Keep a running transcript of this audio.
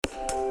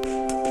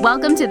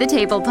Welcome to the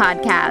Table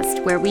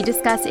Podcast, where we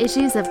discuss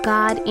issues of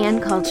God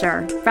and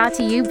culture, brought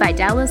to you by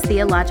Dallas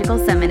Theological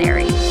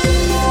Seminary.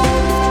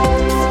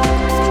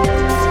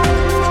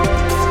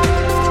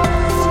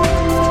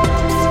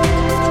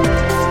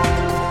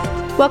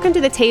 Welcome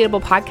to the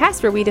Table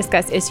Podcast, where we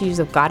discuss issues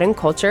of God and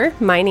culture.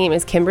 My name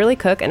is Kimberly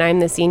Cook, and I'm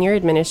the Senior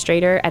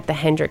Administrator at the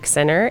Hendricks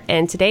Center.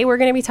 And today we're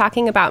going to be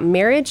talking about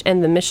marriage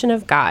and the mission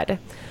of God.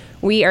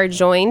 We are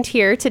joined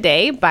here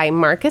today by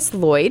Marcus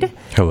Lloyd.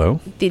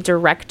 Hello. The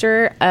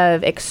Director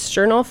of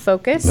External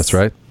Focus. That's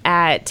right.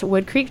 At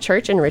Wood Creek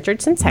Church in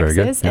Richardson, Texas. Very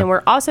good. Yep. And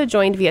we're also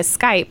joined via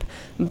Skype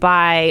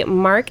by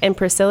Mark and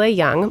Priscilla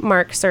Young.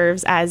 Mark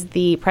serves as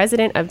the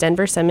president of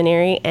Denver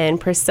Seminary, and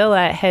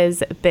Priscilla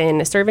has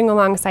been serving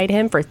alongside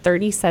him for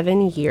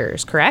 37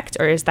 years, correct?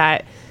 Or is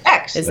that...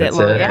 Excellent. Is it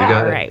longer?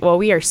 Yeah. All right. Well,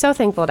 we are so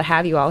thankful to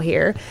have you all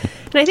here.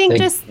 And I think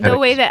the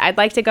way that I'd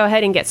like to go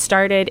ahead and get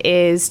started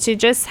is to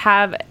just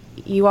have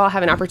you all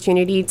have an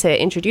opportunity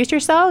to introduce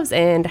yourselves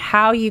and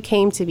how you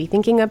came to be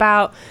thinking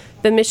about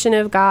the mission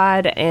of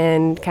God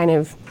and kind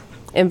of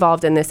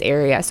involved in this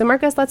area. So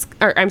Mark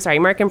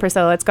and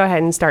Priscilla, let's go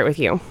ahead and start with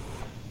you.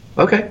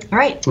 Okay. All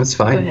right. That's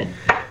fine. Go ahead.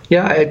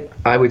 Yeah,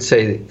 I would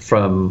say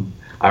from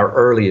our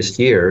earliest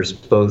years,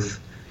 both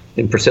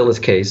in Priscilla's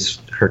case,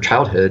 her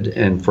childhood,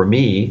 and for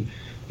me,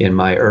 in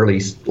my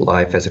early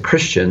life as a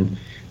Christian,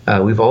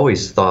 we've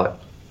always thought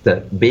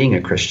that being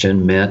a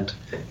Christian meant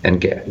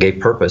and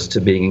gave purpose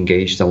to being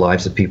engaged in the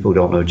lives of people who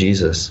don't know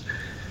Jesus.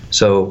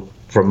 So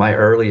from my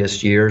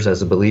earliest years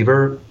as a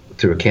believer,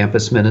 through a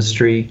campus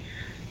ministry,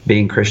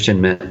 being Christian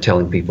meant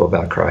telling people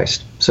about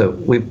Christ.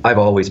 So I've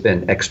always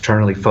been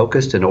externally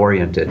focused and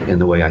oriented in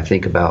the way I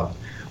think about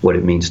what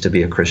it means to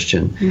be a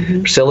Christian.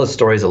 Mm-hmm. Priscilla's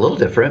story is a little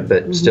different,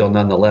 but still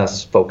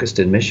nonetheless focused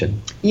in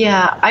mission.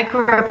 Yeah, I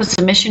grew up as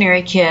a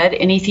missionary kid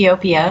in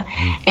Ethiopia.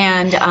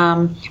 And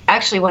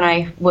actually, when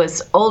I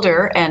was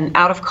older and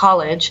out of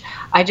college,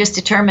 I just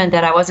determined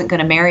that I wasn't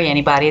going to marry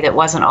anybody that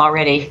wasn't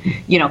already,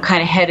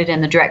 kind of headed in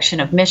the direction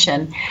of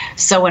mission.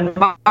 So when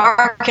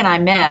Mark and I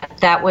met,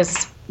 that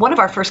was one of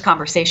our first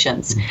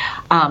conversations.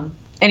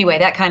 Anyway,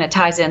 that kind of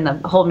ties in the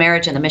whole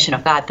marriage and the mission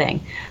of God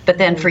thing. But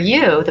then for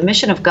you, the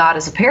mission of God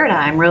as a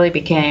paradigm really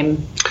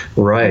became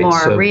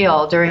more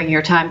real during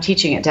your time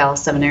teaching at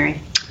Dallas Seminary.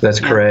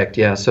 That's correct,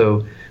 yeah.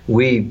 So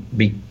we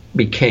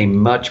became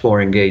much more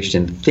engaged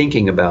in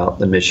thinking about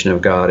the mission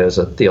of God as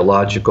a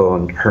theological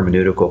and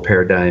hermeneutical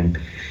paradigm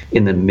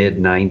in the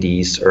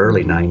mid-'90s,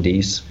 early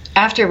 90s.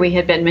 After we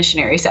had been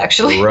missionaries,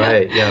 actually.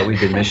 Right, yeah.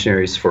 We've been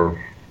missionaries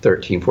for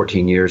 13,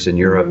 14 years in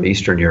Europe,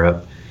 Eastern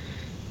Europe.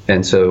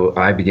 And so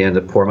I began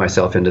to pour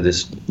myself into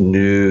this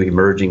new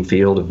emerging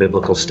field of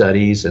biblical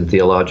studies and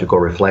theological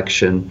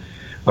reflection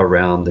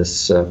around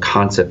this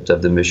concept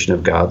of the mission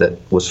of God that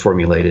was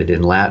formulated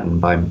in Latin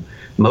by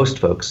most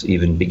folks,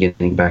 even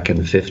beginning back in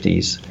the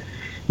 50s,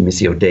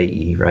 Missio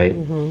Dei, right?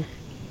 Mm-hmm.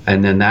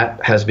 And then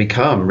that has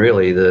become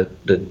really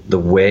the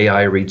way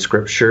I read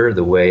Scripture,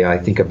 the way I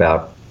think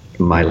about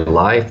my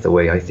life, the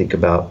way I think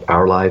about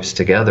our lives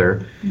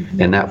together,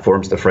 and that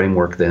forms the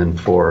framework then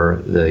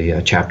for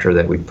the chapter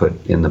that we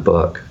put in the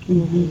book.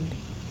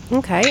 Mm-hmm.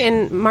 Okay,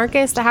 and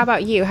Marcus, how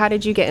about you? How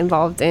did you get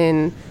involved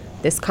in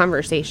this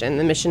conversation,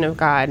 the mission of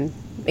God,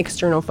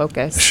 external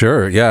focus?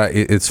 Sure, yeah,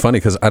 it's funny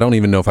because I don't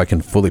even know if I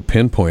can fully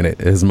pinpoint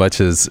it as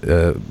much as,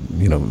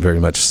 very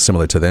much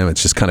similar to them.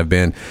 It's just kind of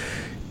been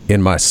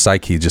in my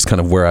psyche, just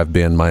kind of where I've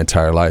been my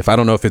entire life. I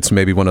don't know if it's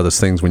maybe one of those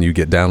things when you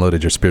get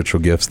downloaded your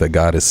spiritual gifts that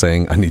God is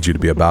saying, I need you to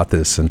be about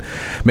this. And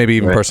maybe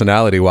even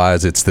personality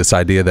wise, it's this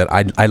idea that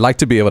I like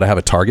to be able to have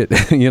a target,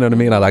 you know what I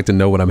mean? I like to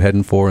know what I'm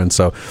heading for. And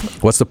so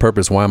what's the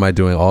purpose? Why am I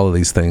doing all of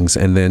these things?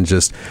 And then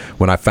just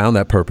when I found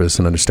that purpose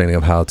and understanding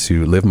of how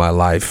to live my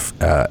life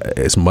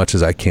as much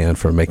as I can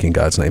for making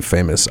God's name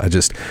famous, I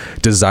just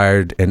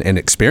desired and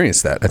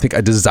experienced that. I think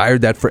I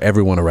desired that for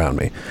everyone around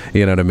me,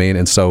 you know what I mean?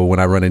 And so when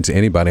I run into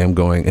anybody, I'm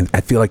going, and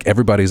I feel like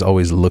everybody's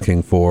always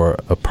looking for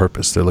a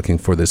purpose. They're looking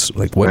for this,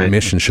 like, what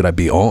mission should I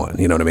be on?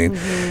 You know what I mean?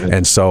 Mm-hmm.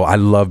 And so I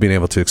love being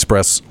able to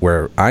express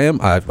where I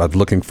am. I'm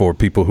looking for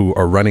people who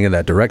are running in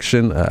that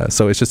direction.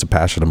 So it's just a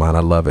passion of mine.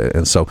 I love it.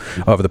 And so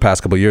over the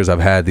past couple of years,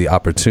 I've had the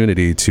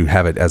opportunity to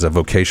have it as a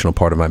vocational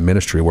part of my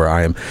ministry where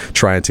I am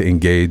trying to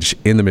engage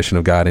in the mission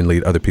of God and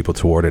lead other people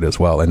toward it as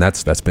well. And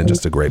that's been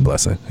just a great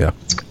blessing. Yeah.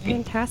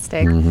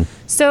 Fantastic. Mm-hmm.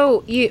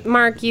 So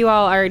Mark, you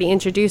all already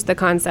introduced the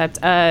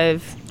concept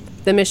of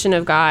the mission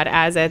of God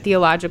as a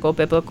theological,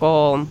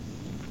 biblical,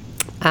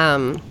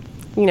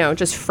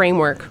 just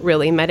framework,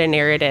 really,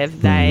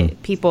 meta-narrative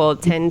that people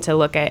tend to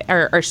look at,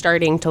 or are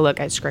starting to look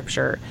at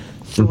Scripture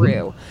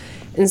through.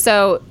 And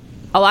so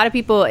a lot of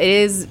people, it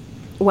is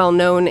well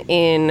known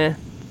in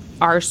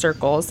our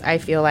circles, I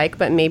feel like,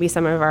 but maybe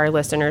some of our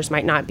listeners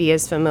might not be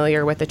as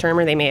familiar with the term,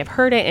 or they may have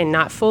heard it and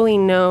not fully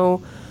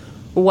know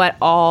what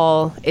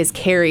all is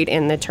carried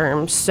in the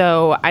term.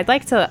 So I'd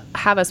like to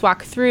have us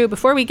walk through,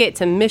 before we get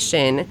to marriage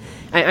and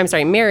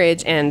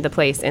the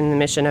place in the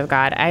mission of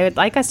God, I would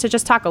like us to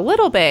just talk a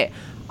little bit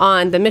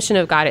on the mission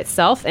of God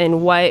itself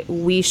and what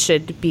we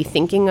should be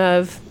thinking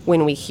of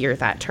when we hear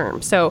that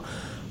term. So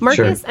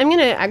Marcus, Sure. I'm going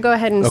to go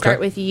ahead and start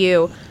with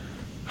you.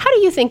 How do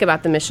you think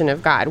about the mission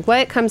of God?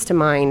 What comes to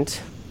mind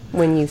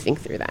when you think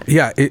through that?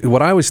 Yeah,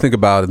 what I always think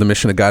about the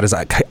mission of God is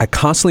I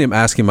constantly am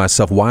asking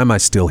myself, why am I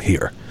still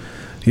here?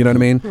 You know what I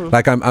mean?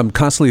 Like I'm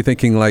constantly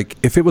thinking, like,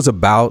 if it was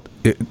about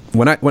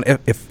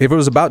if it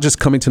was about just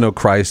coming to know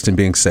Christ and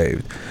being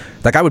saved,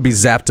 like I would be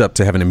zapped up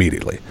to heaven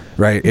immediately,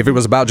 right? If it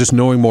was about just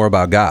knowing more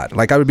about God,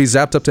 like I would be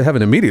zapped up to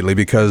heaven immediately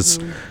because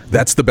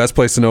that's the best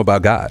place to know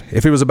about God.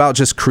 If it was about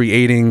just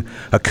creating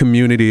a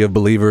community of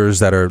believers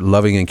that are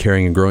loving and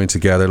caring and growing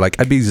together, like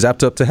I'd be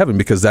zapped up to heaven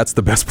because that's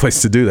the best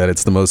place to do that.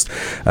 It's the most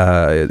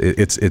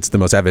it's the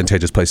most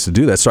advantageous place to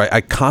do that. So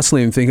I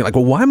constantly am thinking, like,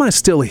 well, why am I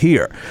still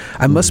here?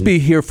 I must be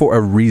here for a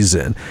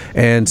reason.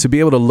 And to be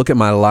able to look at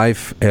my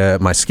life,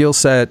 my skill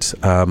set,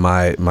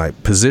 my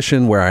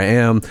position, where I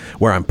am,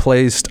 where I'm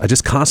placed, I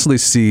just constantly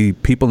see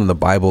people in the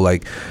Bible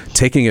like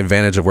taking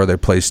advantage of where they're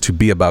placed to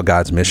be about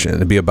God's mission,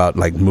 to be about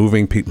like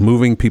moving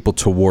people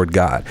toward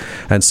God.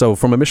 And so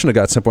from a mission of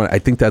God standpoint, I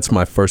think that's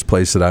my first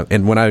place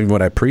and when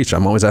I preach,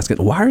 I'm always asking,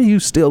 why are you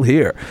still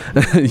here?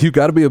 You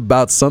got to be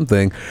about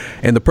something.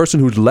 And the person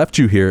who's left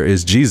you here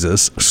is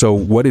Jesus. So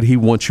what did he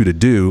want you to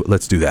do?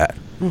 Let's do that.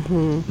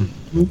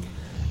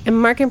 And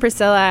Mark and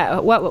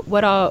Priscilla,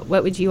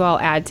 what would you all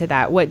add to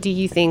that? What do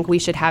you think we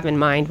should have in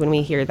mind when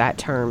we hear that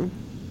term?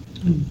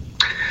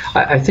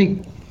 I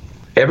think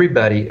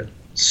everybody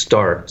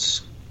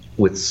starts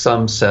with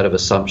some set of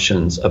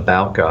assumptions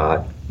about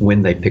God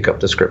when they pick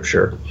up the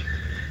scripture.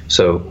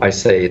 So I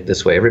say it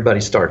this way, everybody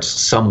starts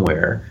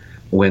somewhere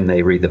when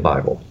they read the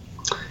Bible.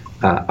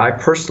 I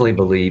personally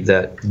believe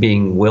that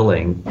being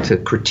willing to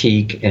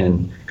critique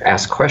and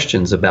ask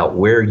questions about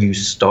where you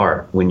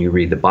start when you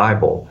read the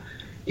Bible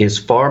is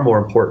far more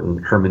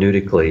important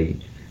hermeneutically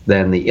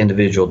than the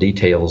individual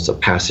details of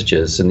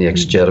passages and the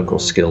exegetical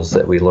skills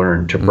that we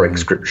learn to break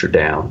scripture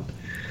down.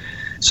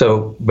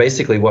 So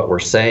basically what we're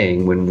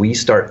saying, when we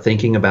start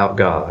thinking about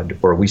God,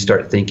 or we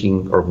start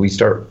thinking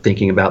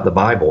about the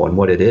Bible and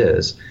what it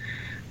is,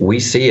 we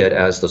see it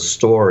as the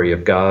story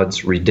of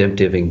God's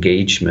redemptive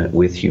engagement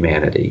with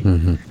humanity.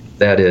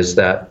 That is,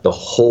 that the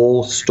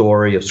whole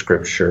story of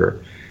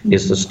scripture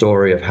is the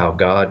story of how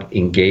God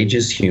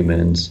engages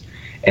humans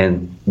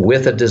and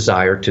with a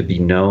desire to be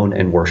known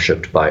and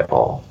worshiped by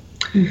all.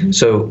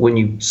 So when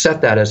you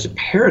set that as a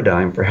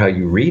paradigm for how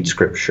you read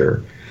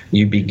scripture,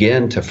 you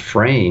begin to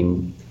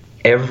frame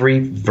every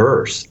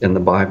verse in the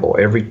Bible,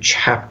 every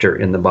chapter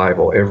in the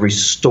Bible, every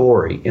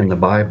story in the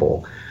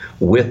Bible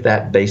with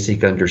that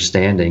basic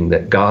understanding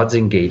that God's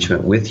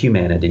engagement with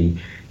humanity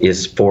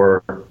is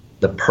for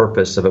the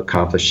purpose of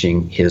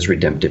accomplishing his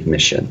redemptive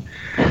mission.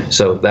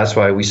 So that's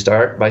why we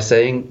start by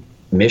saying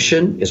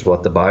mission is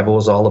what the Bible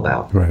is all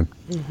about. Right.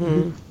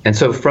 And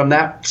so from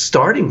that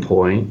starting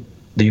point,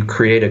 you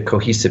create a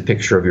cohesive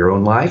picture of your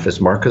own life,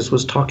 as Marcus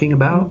was talking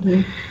about,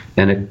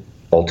 and it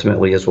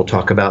ultimately, as we'll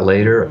talk about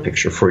later, a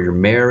picture for your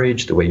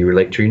marriage, the way you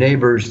relate to your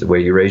neighbors, the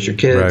way you raise your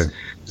kids. Right.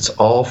 It's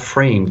all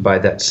framed by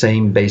that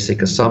same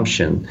basic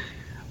assumption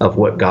of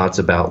what God's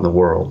about in the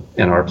world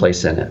and our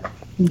place in it.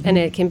 And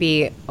it can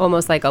be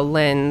almost like a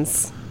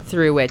lens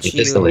through which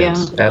It's the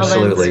lens.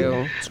 Absolutely.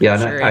 Yeah,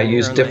 and I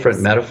use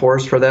different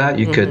metaphors for that.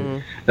 You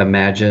could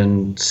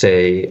imagine,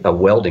 say, a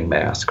welding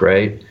mask,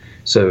 right?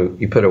 So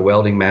you put a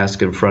welding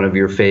mask in front of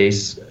your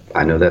face.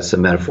 I know that's a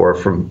metaphor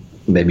from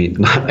maybe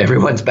not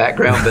everyone's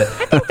background, but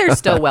I think they're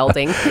still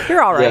welding.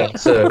 You're all right. yeah,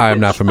 so I am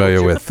not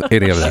familiar with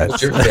any of that.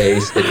 it's your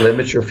face, it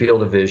limits your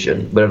field of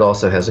vision, but it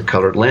also has a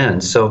colored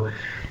lens. So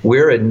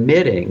we're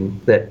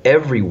admitting that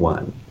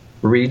everyone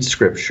reads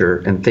scripture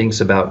and thinks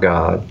about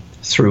God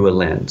through a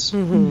lens.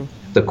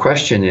 The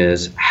question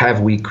is,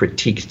 have we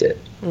critiqued it?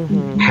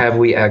 Have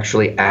we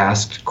actually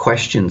asked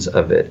questions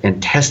of it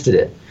and tested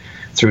it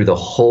through the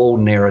whole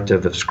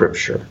narrative of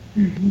Scripture?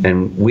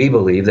 And we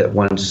believe that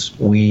once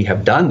we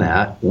have done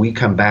that, we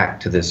come back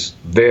to this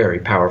very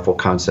powerful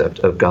concept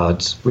of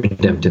God's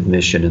redemptive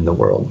mission in the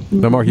world.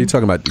 Now, Mark, you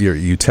talking about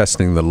you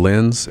testing the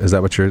lens? Is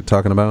that what you're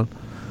talking about?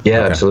 Yeah,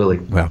 Okay. absolutely.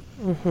 Yeah.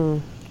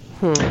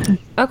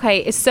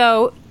 Okay,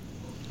 so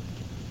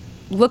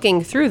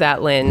looking through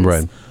that lens,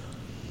 Right.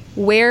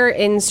 where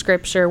in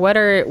Scripture,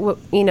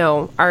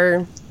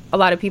 are a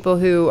lot of people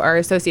who are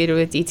associated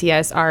with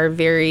DTS are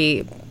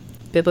very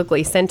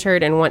biblically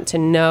centered and want to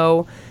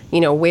know,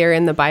 where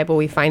in the Bible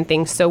we find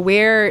things. So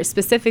where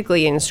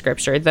specifically in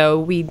Scripture, though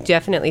we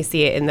definitely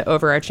see it in the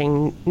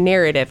overarching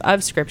narrative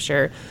of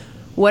Scripture,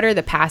 what are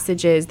the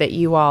passages that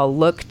you all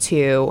look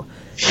to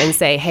and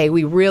say, hey,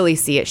 we really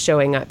see it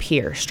showing up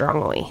here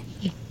strongly?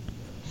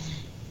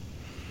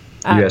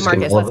 Marcus,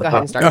 let's go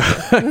ahead and start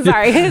with you.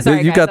 Sorry, You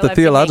guys, got I the love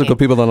theological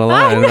debating. people on the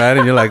line, right?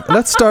 And you're like,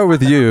 let's start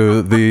with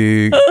you,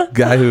 the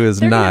guy who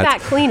is They're not. gonna do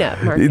that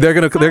cleanup, Marcus.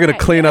 They're gonna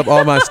clean up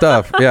all my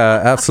stuff.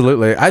 Yeah,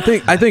 absolutely. I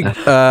think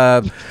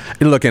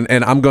Look, and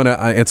I'm going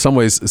to, in some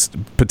ways,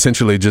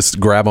 potentially just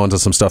grab onto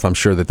some stuff I'm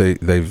sure that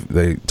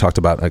they talked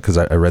about, because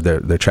I read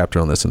their chapter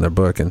on this in their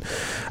book. And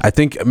I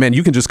think, man,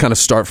 you can just kind of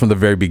start from the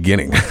very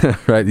beginning,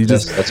 right? You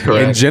just, that's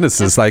correct. In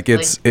Genesis, like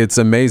it's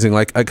amazing.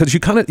 Like, because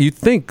you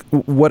think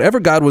whatever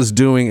God was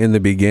doing in the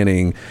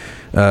beginning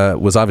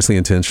was obviously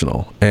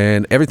intentional,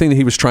 and everything that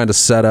he was trying to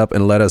set up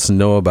and let us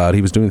know about,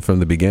 he was doing from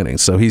the beginning.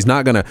 So he's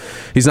not gonna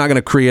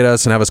create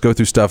us and have us go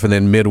through stuff, and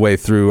then midway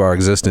through our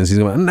existence, he's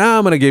going, now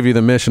I'm going to give you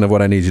the mission of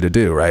what I need you to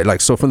do, right?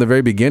 Like, so from the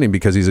very beginning,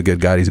 because he's a good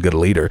guy, he's a good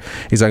leader,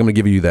 he's like, I'm going to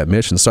give you that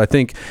mission. So I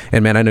think,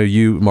 and man, I know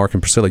you, Mark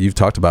and Priscilla, you've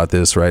talked about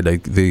this, right?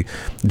 Like the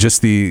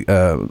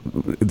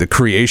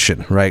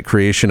creation, right?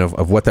 Creation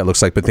of what that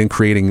looks like, but then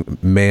creating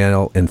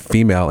male and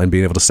female and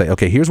being able to say,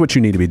 okay, here's what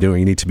you need to be doing.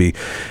 You need to be,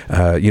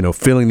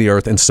 filling the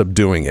earth and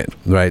subduing it,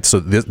 right? So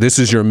this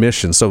is your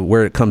mission. So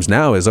where it comes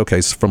now is,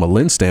 okay, so from a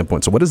lens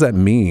standpoint, so what does that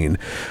mean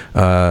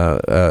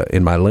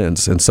in my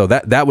lens? And so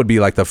that would be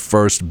like the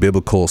first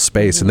biblical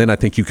space. And then I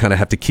think you kind of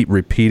have to keep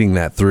repeating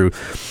that through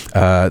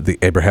the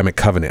Abrahamic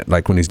covenant,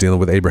 like when he's dealing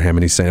with Abraham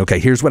and he's saying, okay,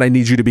 here's what I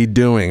need you to be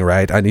doing,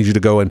 right? I need you to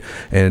go and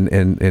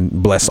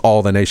bless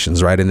all the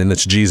nations, right? And then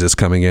it's Jesus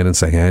coming in and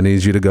saying, I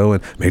need you to go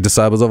and make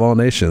disciples of all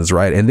nations,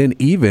 right? And then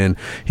even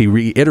he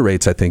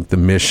reiterates, I think, the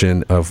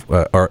mission of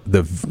or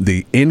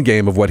the end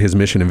game of what his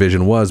mission and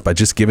vision was by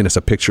just giving us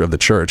a picture of the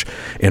church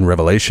in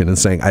Revelation and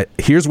saying,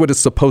 here's what it's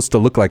supposed to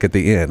look like at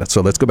the end.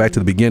 So let's go back to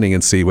the beginning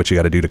and see what you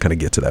got to do to kind of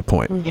get to that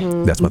point.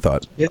 Mm-hmm. That's my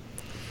thought. Yeah.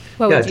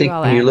 I think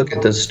when you look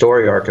at the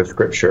story arc of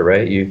Scripture,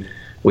 right,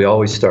 we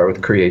always start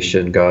with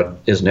creation. God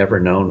is never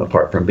known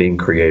apart from being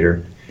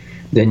creator.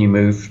 Then you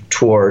move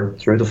through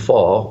the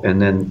fall,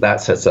 and then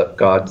that sets up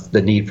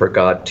the need for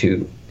God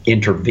to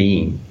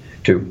intervene,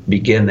 to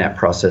begin that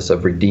process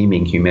of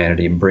redeeming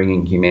humanity and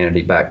bringing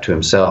humanity back to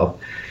himself.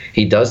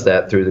 He does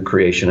that through the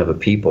creation of a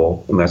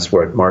people, and that's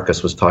what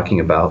Marcus was talking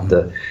about,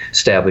 the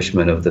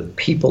establishment of the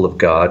people of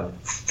God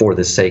for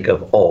the sake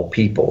of all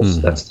peoples.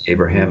 Mm-hmm. That's the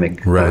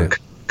Abrahamic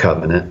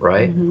covenant,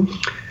 right? Mm-hmm.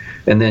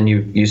 And then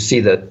you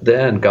see that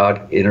then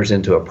God enters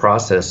into a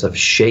process of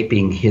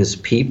shaping his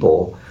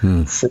people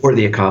for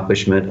the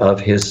accomplishment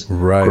of his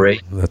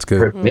great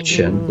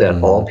mission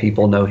that all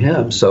people know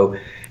him. So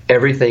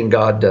everything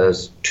God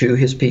does to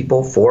his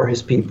people, for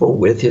his people,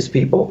 with his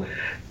people,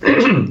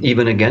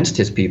 even against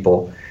his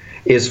people,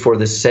 is for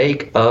the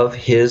sake of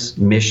his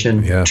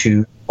mission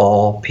to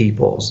all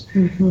peoples.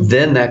 Mm-hmm.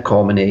 Then that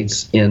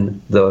culminates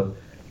in the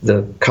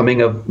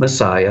coming of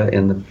Messiah,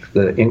 in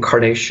the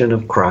incarnation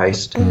of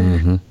Christ,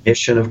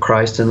 mission of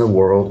Christ in the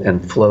world,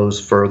 and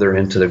flows further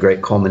into the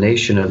great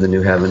culmination of the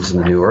new heavens and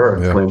the new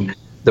earth, when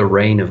the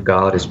reign of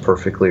God is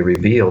perfectly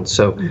revealed.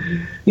 So,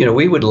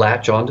 we would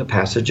latch on to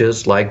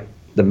passages like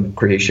the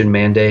creation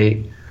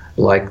mandate,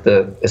 like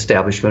the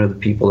establishment of the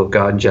people of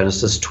God in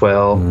Genesis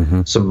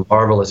 12, some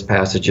marvelous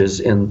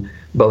passages in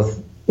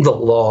both the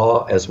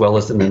law as well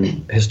as in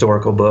the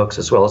historical books,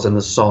 as well as in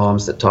the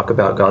Psalms that talk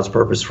about God's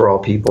purpose for all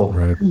people.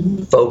 Right.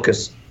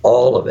 Focus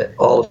all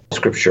of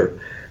Scripture,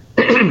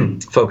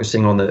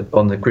 focusing on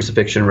the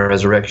crucifixion and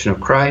resurrection of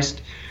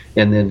Christ,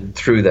 and then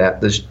through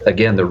that,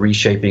 the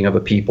reshaping of a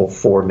people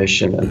for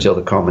mission until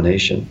the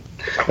culmination.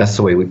 That's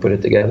the way we put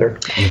it together.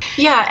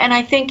 Yeah, and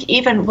I think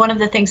even one of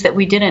the things that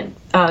we didn't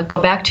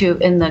go back to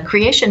in the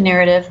creation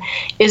narrative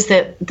is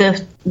that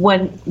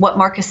what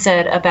Marcus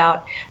said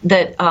about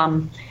that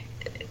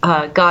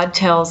God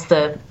tells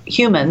the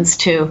humans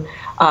to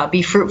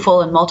be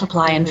fruitful and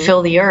multiply and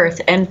fill the earth,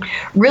 and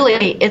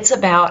really it's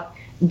about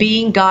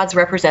being God's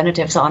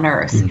representatives on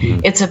earth.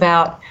 Mm-hmm. It's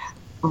about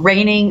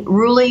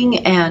ruling,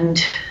 and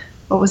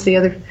what was the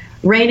other?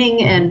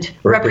 Reigning and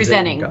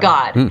representing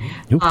God.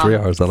 3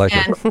 hours, I like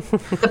and it.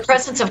 The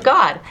presence of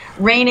God,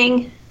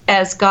 reigning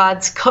as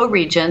God's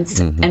co-regents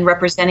and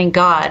representing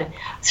God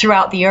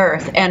throughout the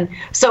earth. And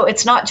so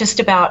it's not just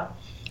about,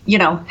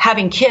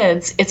 having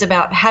kids, it's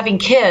about having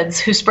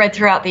kids who spread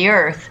throughout the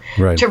earth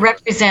to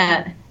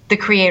represent the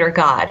Creator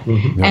God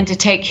and to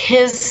take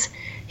his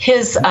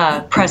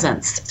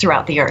presence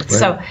throughout the earth. Right.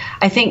 So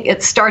I think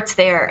it starts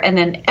there. And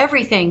then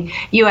everything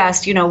you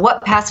asked,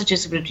 what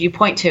passages would you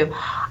point to?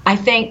 I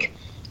think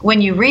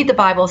when you read the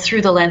Bible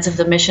through the lens of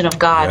the mission of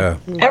God,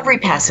 every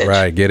passage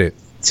get it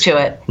to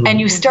it. And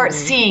you start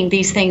seeing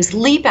these things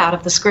leap out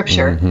of the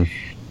Scripture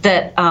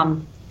that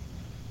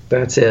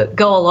that's it.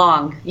 Go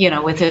along,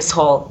 with this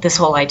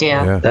whole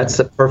idea. Yeah. That's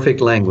the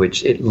perfect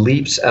language. It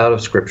leaps out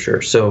of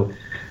Scripture. So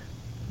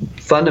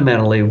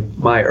fundamentally,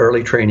 my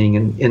early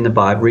training in the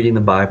Bible, reading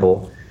the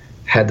Bible,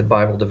 had the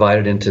Bible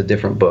divided into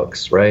different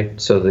books, right?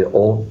 So the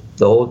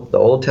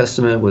Old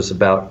Testament was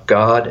about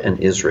God and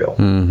Israel,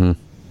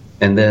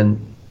 and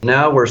then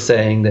now we're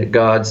saying that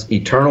God's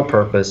eternal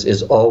purpose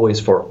is always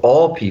for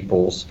all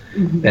peoples,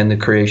 and the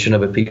creation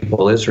of a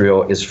people,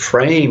 Israel, is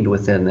framed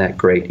within that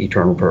great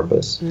eternal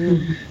purpose.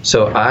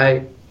 So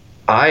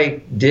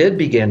I did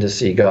begin to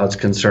see God's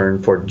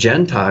concern for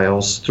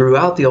Gentiles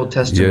throughout the Old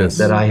Testament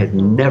that I had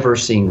never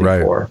seen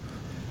before.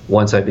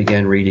 once I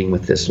began reading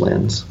with this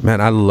lens. Man,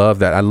 I love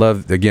that. I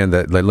love, again,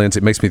 that lens.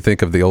 It makes me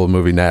think of the old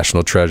movie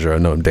National Treasure. I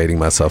know I'm dating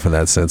myself in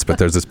that sense, but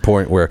there's this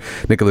point where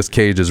Nicolas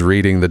Cage is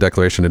reading the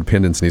Declaration of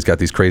Independence, and he's got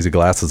these crazy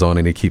glasses on,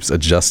 and he keeps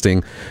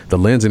adjusting the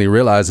lens, and he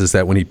realizes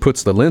that when he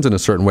puts the lens in a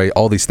certain way,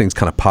 all these things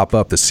kind of pop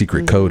up, the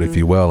secret code, if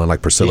you will, and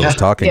like Priscilla was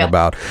talking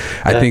about.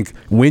 I think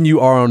when you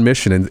are on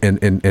mission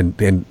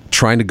and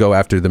trying to go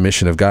after the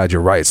mission of God,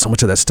 you're right, so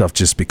much of that stuff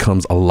just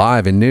becomes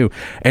alive and new.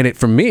 And it,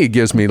 for me, it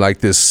gives me like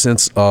this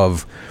sense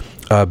of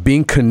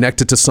being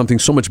connected to something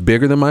so much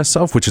bigger than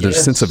myself, which is a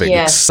sense of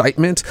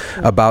excitement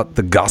about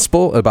the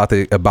gospel,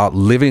 about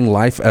living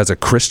life as a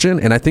Christian.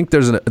 And I think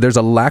there's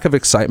a lack of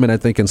excitement, I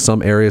think, in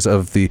some areas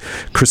of the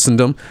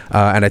Christendom,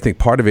 and I think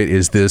part of it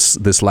is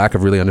this lack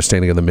of really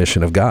understanding of the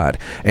mission of God,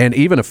 and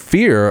even a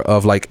fear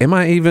of like, am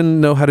I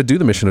even know how to do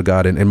the mission of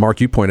God? And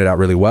Mark, you pointed out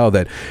really well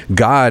that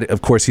God,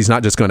 of course, He's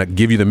not just going to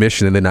give you the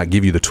mission and then not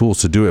give you the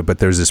tools to do it, but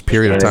there's this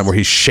period of time where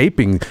He's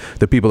shaping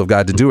the people of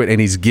God to do it,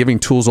 and He's giving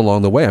tools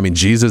along the way. I mean,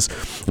 Jesus,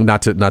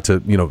 not to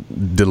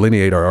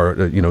delineate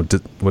or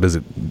what is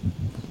it?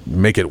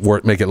 Make it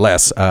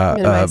less,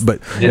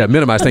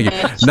 minimize. Thank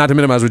you. Not to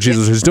minimize what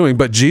Jesus is doing,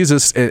 but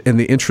Jesus and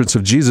the entrance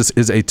of Jesus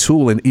is a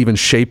tool in even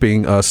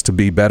shaping us to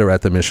be better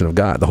at the mission of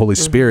God. The Holy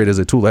Spirit is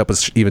a tool to help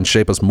us even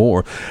shape us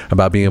more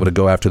about being able to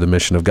go after the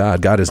mission of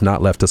God. God has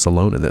not left us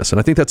alone in this, and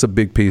I think that's a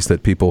big piece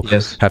that people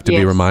have to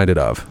be reminded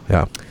of.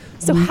 Yeah.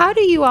 So, how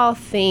do you all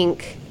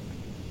think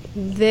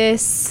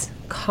this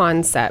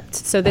concept,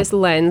 so this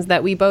lens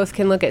that we both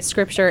can look at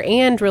Scripture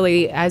and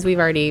really, as we've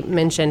already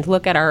mentioned,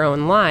 look at our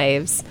own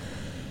lives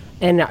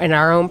and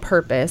our own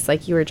purpose,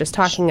 like you were just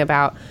talking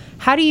about,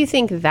 how do you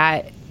think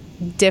that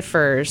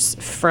differs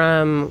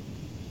from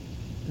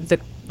the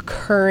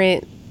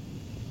current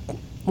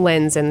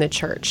lens in the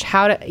church?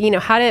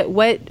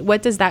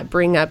 What does that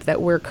bring up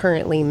that we're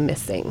currently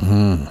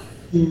missing?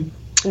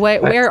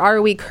 Where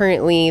are we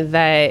currently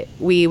that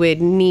we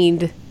would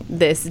need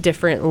this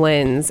different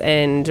lens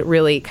and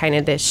really kind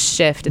of this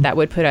shift that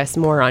would put us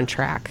more on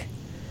track?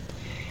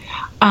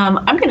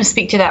 I'm going to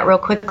speak to that real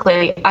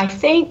quickly. I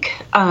think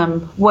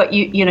what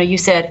you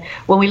said,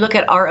 when we look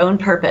at our own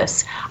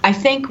purpose, I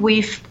think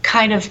we've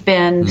kind of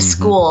been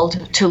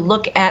schooled to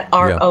look at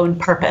our own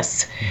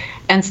purpose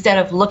instead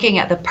of looking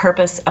at the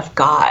purpose of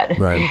God.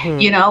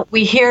 Right.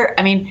 We hear,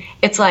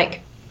 it's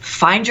like,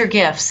 find your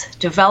gifts,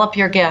 develop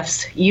your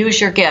gifts, use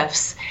your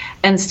gifts,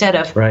 instead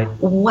of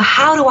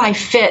how do I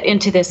fit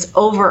into this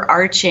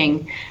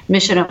overarching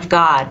mission of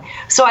God?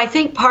 So I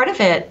think part of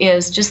it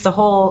is just the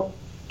whole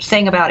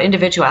thing about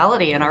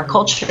individuality in our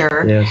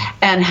culture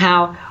and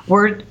how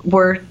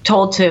we're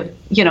told to,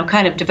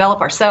 kind of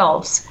develop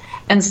ourselves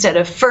instead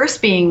of first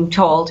being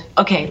told,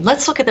 okay,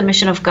 let's look at the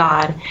mission of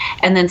God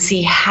and then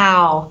see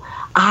how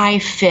I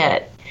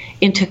fit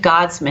into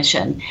God's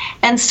mission.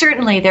 And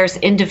certainly there's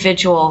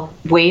individual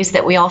ways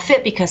that we all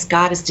fit because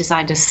God has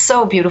designed us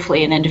so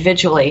beautifully and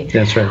individually.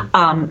 That's right.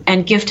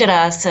 And gifted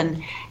us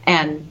and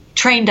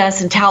trained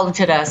us and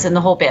talented us and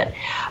the whole bit.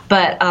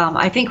 But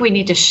I think we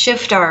need to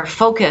shift our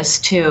focus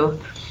to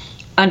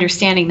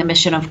understanding the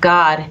mission of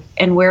God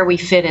and where we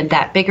fit in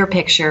that bigger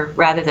picture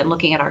rather than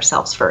looking at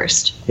ourselves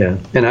first. Yeah,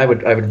 and I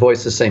would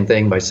voice the same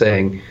thing by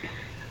saying,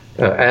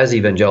 as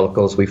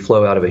evangelicals, we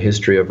flow out of a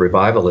history of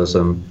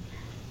revivalism.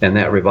 And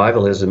that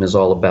revivalism is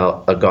all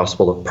about a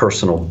gospel of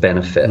personal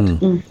benefit.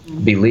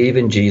 Believe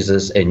in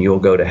Jesus and you'll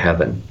go to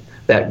heaven.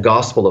 That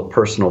gospel of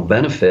personal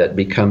benefit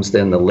becomes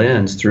then the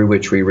lens through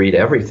which we read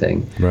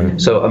everything. Right.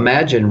 So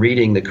imagine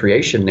reading the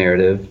creation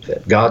narrative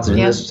that God's in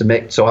this to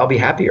make, so I'll be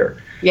happier.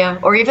 Yeah,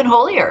 or even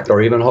holier.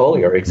 Or even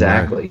holier,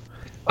 exactly. Right.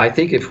 I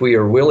think if we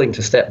are willing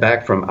to step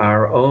back from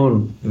our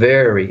own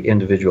very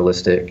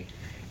individualistic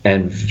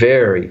and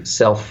very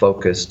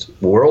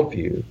self-focused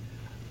worldview,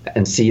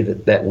 and see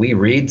that we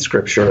read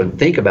Scripture and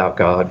think about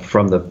God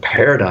from the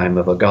paradigm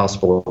of a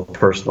gospel of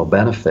personal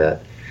benefit,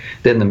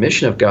 then the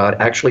mission of God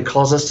actually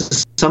calls us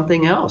to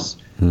something else.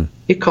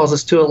 It calls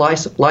us to a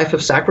life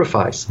of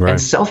sacrifice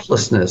and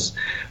selflessness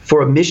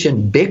for a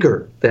mission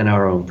bigger than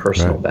our own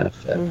personal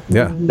benefit.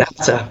 Yeah,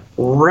 that's a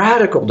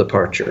radical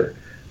departure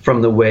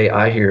from the way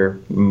I hear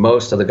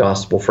most of the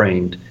gospel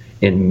framed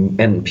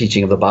in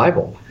teaching of the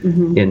Bible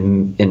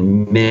in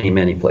many,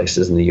 many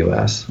places in the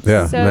U.S.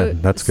 Yeah,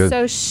 that's good.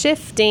 So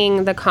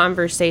shifting the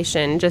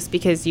conversation, just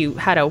because you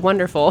had a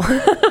wonderful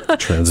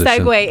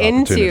segue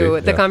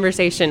into the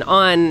conversation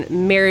on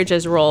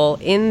marriage's role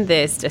in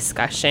this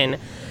discussion.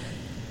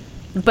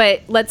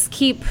 But let's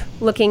keep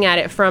looking at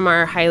it from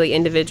our highly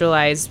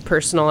individualized,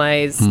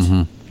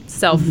 personalized,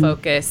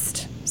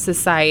 self-focused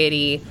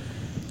society.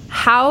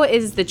 How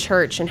is the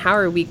church and how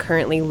are we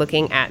currently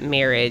looking at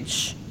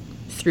marriage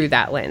through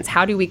that lens?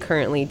 How do we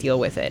currently deal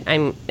with it?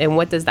 And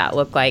what does that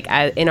look like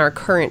in our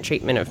current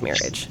treatment of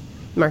marriage?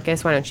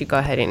 Marcus, why don't you go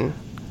ahead and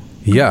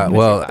Yeah,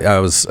 well, I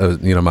was,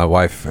 my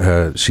wife,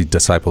 she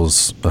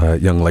disciples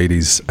young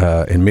ladies,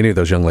 and many of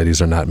those young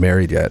ladies are not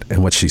married yet.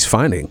 And what she's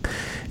finding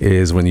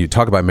is when you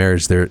talk about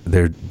marriage, they're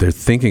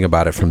thinking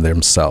about it from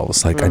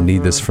themselves. Like, I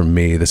need this for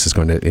me. This is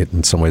going to,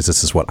 in some ways,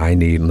 this is what I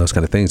need, and those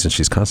kind of things. And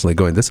she's constantly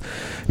going, this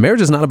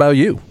marriage is not about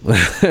you.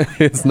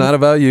 It's not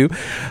about you.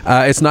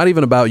 It's not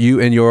even about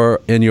you and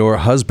your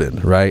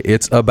husband, right?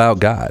 It's about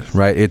God,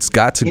 right? It's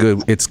got to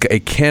go.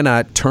 It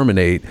cannot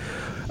terminate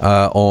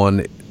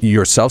on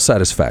your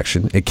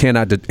self-satisfaction. It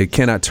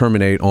cannot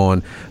terminate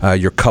on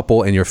your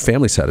couple and your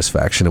family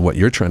satisfaction and what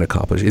you're trying to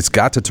accomplish. It's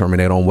got to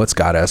terminate on what's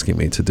God asking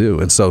me to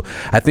do. And so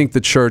I think the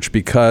church,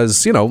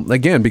 because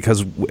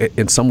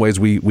in some ways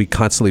we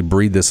constantly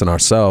breed this in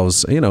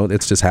ourselves,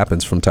 it just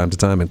happens from time to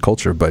time in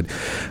culture. But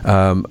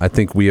I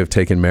think we have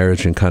taken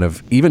marriage and kind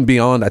of even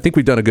beyond. I think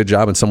we've done a good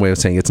job in some way of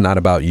saying it's not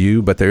about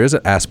you, but there is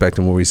an aspect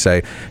in where we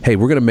say, hey,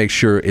 we're going to make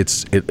sure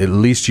it's at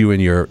least you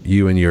and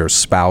your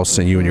spouse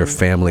and you and your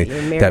family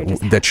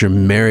that your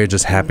marriage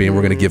is happy, and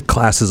we're going to give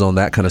classes on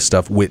that kind of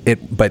stuff with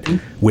it, but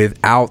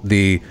without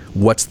the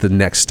what's the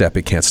next step.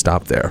 It can't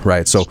stop there,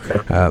 right? So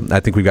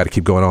I think we've got to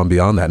keep going on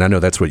beyond that, and I know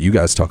that's what you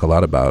guys talk a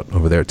lot about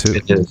over there too.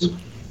 It is.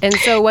 And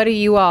so what do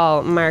you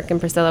all, Mark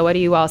and Priscilla, what do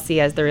you all see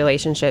as the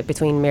relationship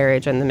between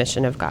marriage and the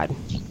mission of God?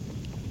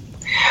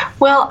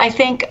 Well, I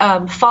think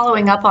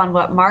following up on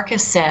what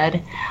Marcus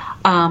said,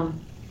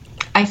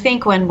 I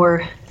think when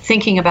we're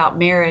thinking about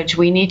marriage,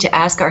 we need to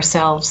ask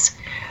ourselves,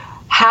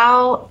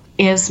 how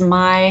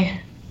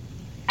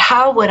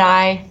would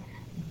I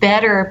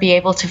better be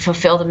able to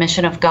fulfill the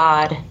mission of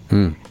God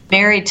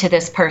married to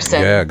this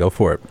person? Yeah, go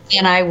for it.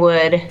 Than I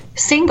would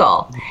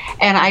single.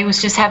 And I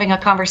was just having a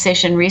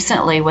conversation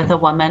recently with a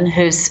woman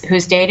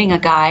who's dating a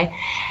guy,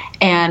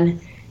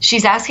 and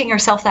she's asking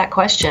herself that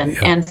question.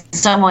 Yeah. And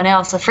someone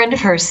else, a friend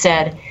of hers,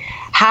 said,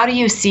 how do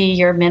you see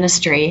your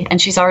ministry?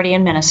 And she's already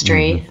in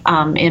ministry,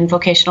 in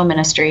vocational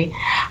ministry.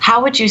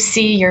 How would you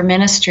see your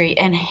ministry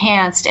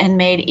enhanced and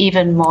made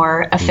even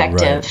more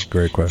effective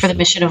for the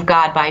mission of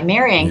God by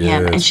marrying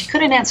him? And she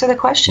couldn't answer the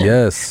question.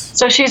 Yes.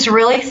 So she's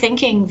really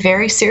thinking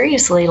very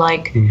seriously,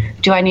 like,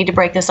 do I need to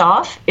break this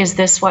off? Is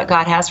this what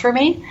God has for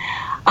me?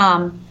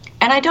 And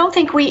I don't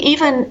think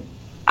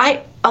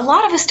a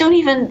lot of us don't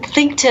even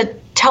think to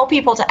tell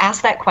people to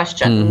ask that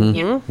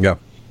question. Yeah.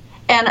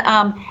 And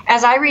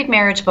as I read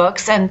marriage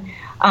books, and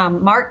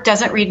Mark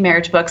doesn't read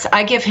marriage books,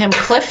 I give him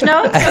Cliff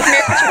Notes of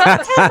marriage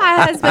books. My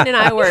husband and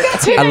I work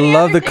too. I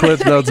love the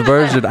Cliff Notes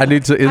version. I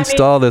need to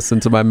install this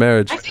into my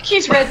marriage. I think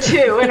he's read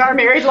 2 in our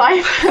married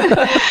life.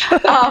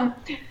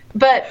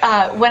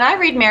 But when I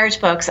read marriage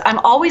books, I'm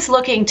always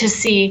looking to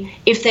see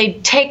if they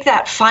take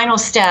that final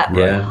step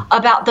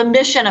about the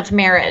mission of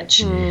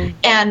marriage.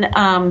 And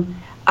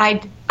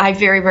I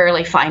very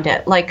rarely find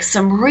it. Like,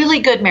 some really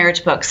good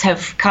marriage books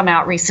have come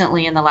out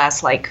recently in the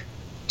last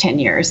 10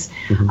 years.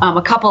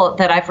 A couple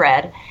that I've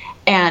read,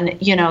 and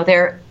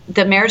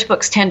the marriage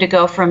books tend to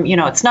go from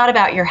it's not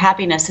about your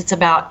happiness, it's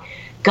about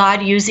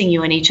God using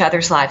you in each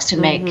other's lives to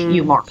make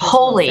you more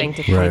holy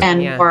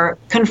and more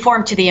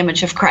conform to the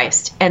image of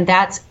Christ. And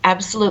that's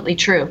absolutely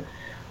true.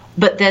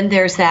 But then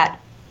there's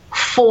that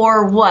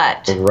for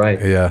what?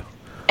 Right. Yeah.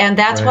 And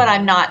that's what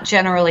I'm not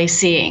generally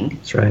seeing.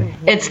 That's right.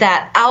 It's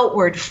that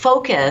outward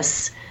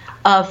focus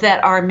of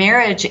that our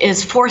marriage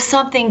is for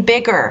something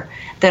bigger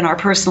than our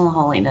personal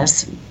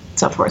holiness and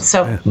so forth.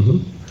 So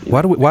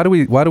why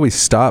do we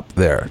stop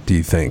there, do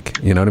you think?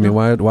 You know what I mean?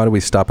 Why do we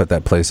stop at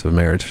that place of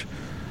marriage?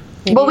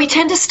 Well, we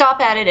tend to stop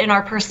at it in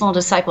our personal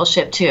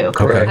discipleship too.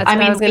 Okay. I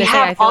mean, we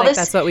have all this.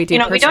 That's what we do.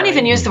 We don't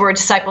even use the word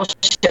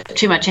discipleship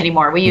too much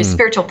anymore. We use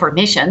spiritual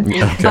formation,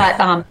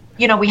 but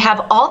we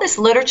have all this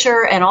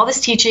literature and all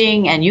this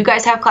teaching, and you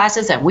guys have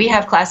classes, and we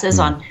have classes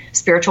on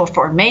spiritual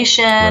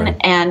formation,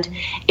 and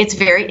it's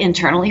very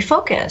internally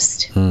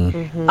focused.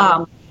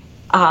 But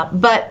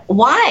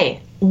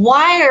why?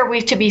 Why are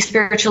we to be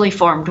spiritually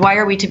formed? Why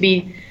are we to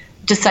be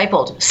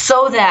discipled?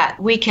 So that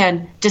we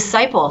can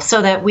disciple,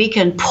 so that we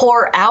can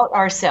pour out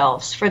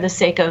ourselves for the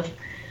sake of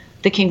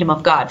the kingdom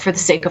of God, for the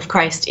sake of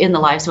Christ in the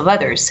lives of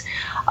others,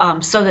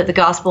 so that the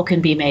gospel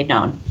can be made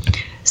known.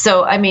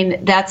 So, I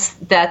mean, that's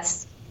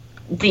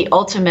the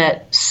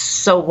ultimate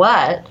so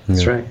what.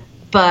 That's right.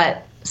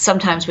 But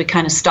sometimes we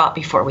kind of stop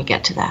before we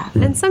get to that.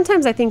 And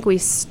sometimes I think we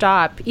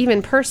stop,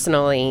 even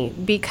personally,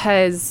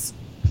 because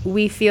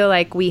we feel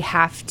like we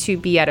have to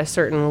be at a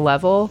certain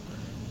level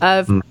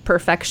of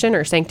perfection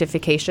or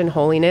sanctification,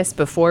 holiness,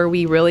 before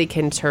we really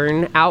can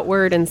turn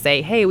outward and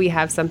say, hey, we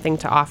have something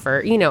to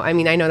offer. I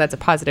mean, I know that's a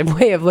positive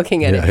way of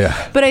looking at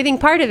it. But I think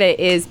part of it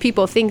is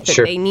people think that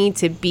they need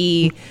to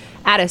be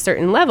at a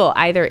certain level,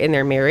 either in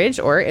their marriage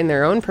or in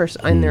their own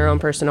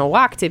personal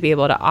walk, to be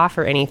able to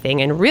offer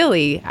anything. And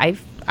really,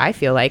 I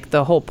feel like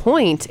the whole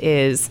point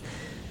is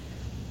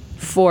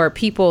for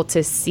people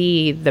to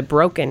see the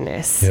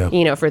brokenness,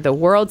 for the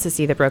world to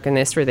see the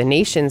brokenness, for the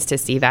nations to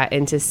see that,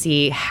 and to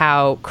see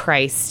how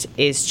Christ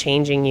is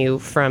changing you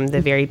from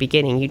the very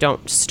beginning. You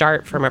don't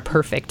start from a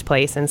perfect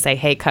place and say,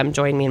 hey, come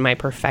join me in my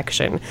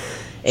perfection.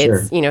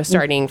 It's,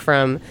 starting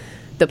from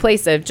the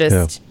place of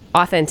just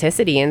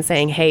authenticity and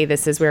saying, hey,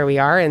 this is where we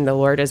are and the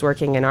Lord is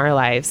working in our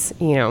lives,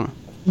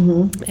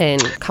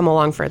 and come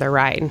along for the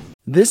ride.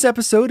 This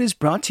episode is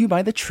brought to you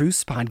by the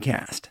Truce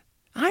Podcast.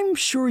 I'm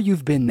sure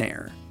you've been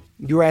there.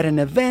 You're at an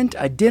event,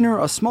 a dinner,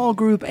 a small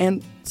group,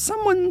 and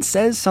someone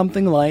says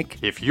something like,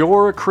 if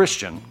you're a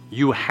Christian,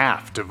 you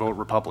have to vote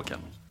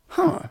Republican.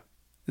 Huh.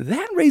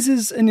 That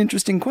raises an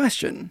interesting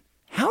question.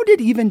 How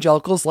did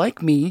evangelicals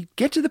like me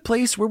get to the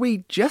place where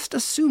we just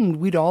assumed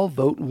we'd all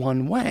vote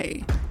one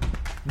way?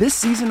 This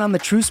season on the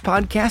Truce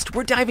Podcast,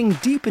 we're diving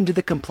deep into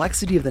the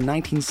complexity of the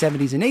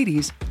 1970s and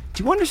 80s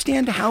to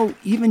understand how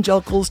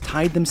evangelicals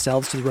tied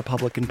themselves to the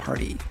Republican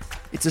Party.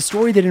 It's a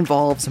story that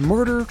involves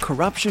murder,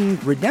 corruption,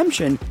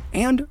 redemption,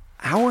 and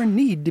our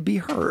need to be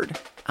heard.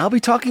 I'll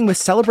be talking with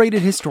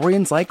celebrated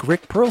historians like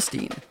Rick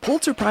Perlstein,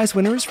 Pulitzer Prize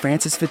winners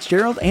Frances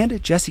FitzGerald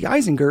and Jesse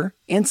Eisinger,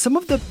 and some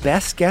of the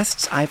best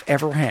guests I've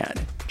ever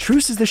had.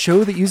 Truce is the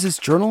show that uses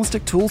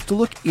journalistic tools to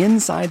look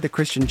inside the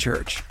Christian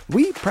church.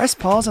 We press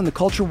pause on the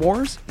culture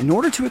wars in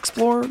order to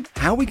explore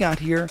how we got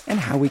here and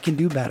how we can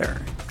do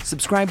better.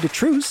 Subscribe to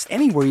Truce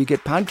anywhere you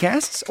get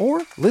podcasts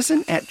or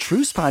listen at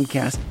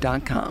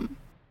trucepodcast.com.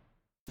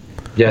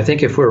 Yeah, I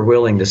think if we're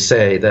willing to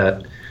say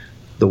that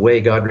the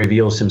way God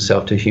reveals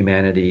himself to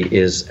humanity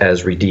is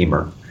as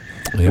Redeemer.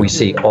 Yeah. We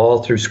see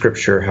all through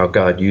Scripture how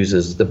God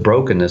uses the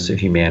brokenness of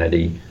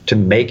humanity to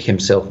make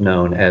himself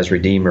known as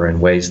Redeemer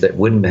in ways that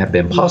wouldn't have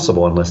been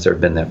possible unless there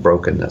had been that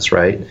brokenness,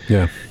 right?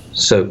 Yeah.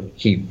 So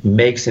he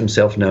makes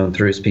himself known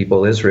through his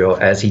people Israel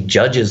as he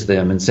judges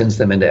them and sends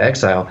them into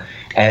exile,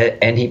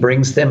 and he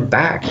brings them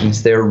back.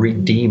 He's their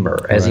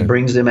Redeemer as he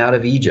brings them out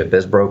of Egypt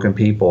as broken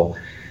people.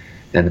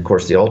 And of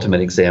course, the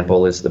ultimate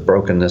example is the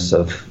brokenness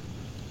of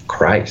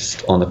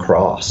Christ on the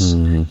cross,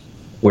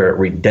 where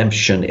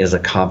redemption is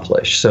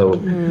accomplished. So,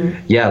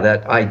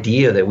 that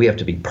idea that we have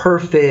to be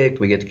perfect,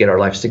 we get to get our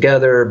lives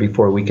together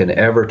before we can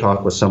ever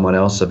talk with someone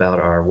else about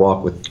our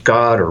walk with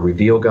God or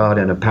reveal God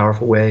in a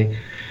powerful way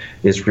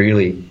is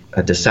really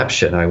a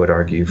deception, I would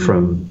argue,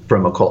 from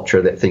a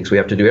culture that thinks we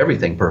have to do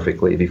everything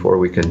perfectly before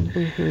we can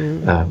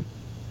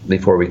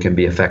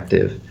be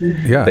effective.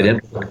 Yeah.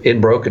 But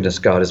in brokenness,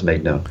 God is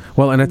made known.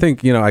 Well, and I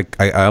think,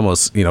 I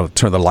almost,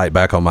 turn the light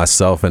back on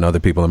myself and other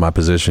people in my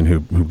position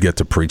who get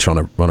to preach on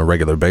a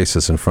regular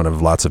basis in front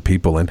of lots of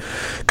people, and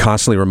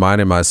constantly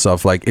reminding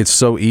myself, like, it's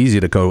so easy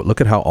to go,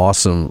 look at how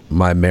awesome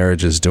my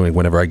marriage is doing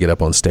whenever I get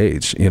up on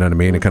stage, you know what I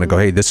mean? And kind of go,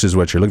 hey, this is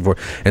what you're looking for.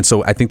 And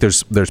so I think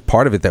there's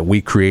part of it that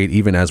we create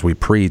even as we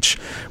preach,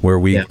 where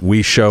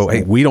we show,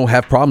 hey, we don't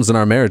have problems in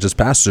our marriage as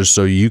pastors,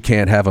 so you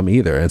can't have them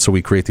either. And so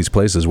we create these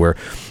places where,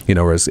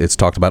 whereas it's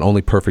talked about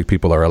only perfect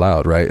people are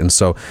allowed, right? And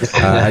so,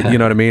 you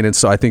know what I mean? And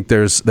so I think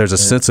there's a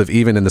sense of,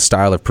 even in the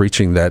style of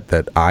preaching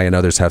that I and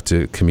others have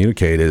to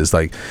communicate, is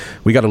like,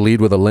 we got to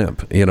lead with a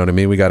limp, you know what I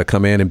mean? We got to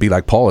come in and be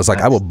like Paul. It's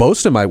like, I will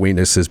boast in my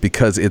weaknesses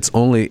because it's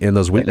only in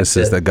those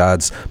weaknesses that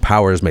God's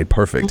power is made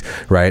perfect,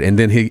 right? And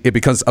then it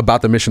becomes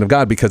about the mission of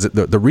God, because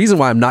the reason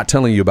why I'm not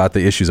telling you about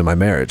the issues in my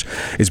marriage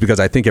is because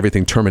I think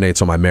everything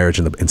terminates on my marriage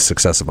and the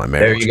success of my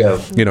marriage. There you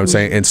go. You know what I'm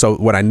saying? And so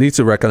what I need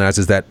to recognize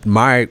is that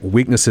my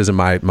weaknesses and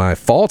my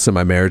faults in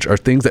my marriage are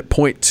things that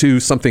point to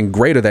something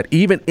greater, that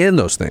even in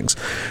those things,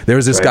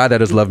 there's this God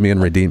that has loved me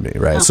and redeemed me,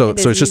 right? So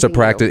it's just a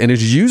practice, and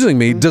it's using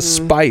me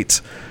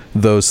despite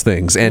those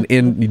things, and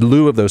in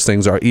lieu of those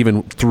things, or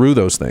even through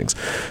those things.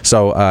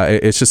 So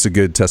it's just a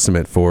good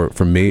testament for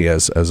me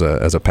as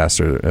a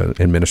pastor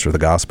and minister of the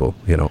gospel,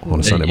 on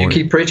a Sunday morning. You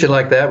keep preaching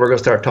like that, we're going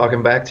to start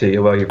talking back to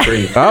you while you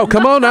preach. Oh,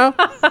 come on now.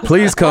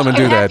 Please come and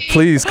do that.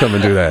 Please come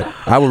and do that.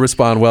 I will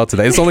respond well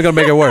today. It's only going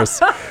to make it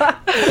worse.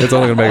 It's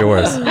only going to make it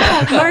worse.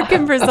 Mark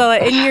and Priscilla,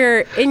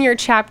 in your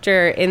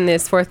chapter in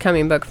this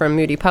forthcoming book from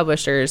Moody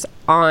Publishers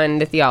on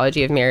the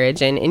theology of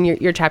marriage, and in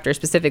your chapter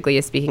specifically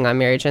is speaking on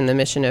marriage and the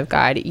mission of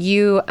God,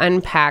 you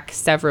unpack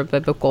several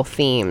biblical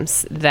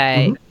themes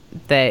that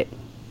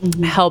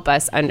help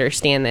us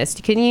understand this.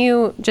 Can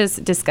you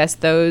just discuss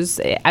those?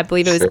 I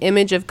believe it was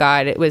image of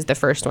God. It was the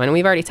first one.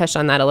 We've already touched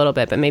on that a little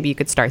bit, but maybe you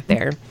could start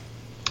there.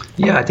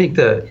 Yeah, I think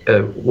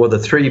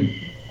the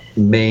three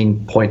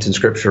main points in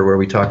Scripture where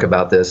we talk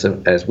about this,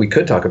 as we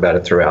could talk about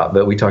it throughout,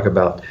 but we talk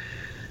about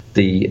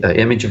the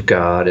image of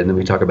God, and then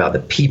we talk about the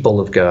people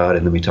of God,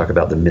 and then we talk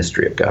about the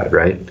mystery of God,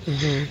 right?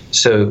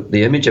 So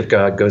the image of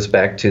God goes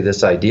back to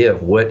this idea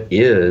of what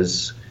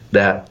is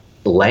that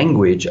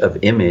language of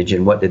image,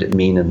 and what did it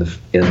mean in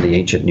the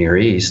ancient Near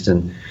East.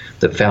 And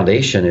the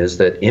foundation is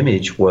that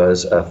image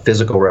was a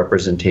physical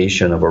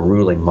representation of a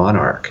ruling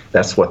monarch.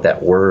 That's what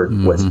that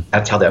word was.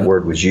 That's how that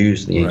word was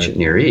used in the ancient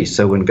Near East.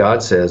 So when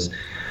God says,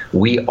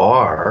 we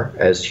are,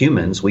 as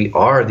humans, we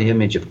are the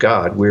image of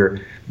God,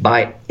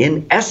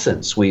 in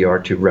essence, we are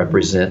to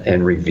represent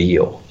and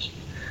reveal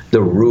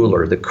the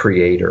ruler, the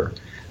creator,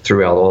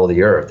 throughout all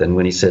the earth. And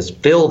when he says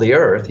fill the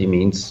earth, he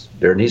means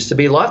there needs to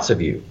be lots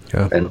of you,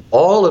 and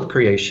all of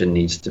creation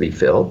needs to be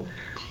filled.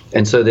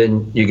 And so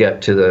then you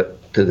get to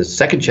the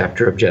second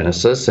chapter of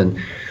Genesis, and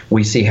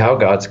we see how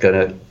God's going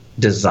to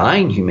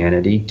design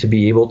humanity to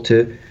be able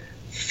to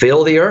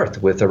fill the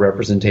earth with a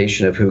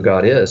representation of who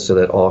God is, so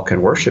that all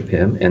can worship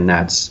him. And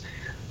that's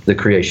the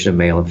creation of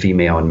male and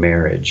female in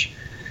marriage.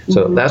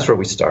 So that's where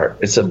we start.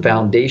 It's a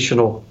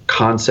foundational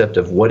concept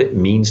of what it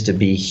means to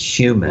be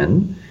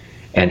human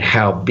and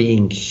how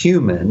being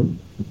human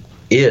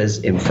is,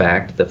 in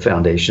fact, the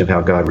foundation of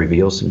how God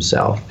reveals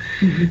himself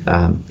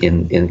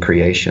in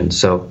creation.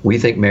 So we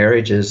think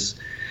marriage is,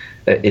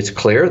 it's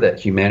clear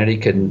that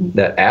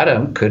that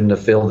Adam couldn't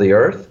have filled the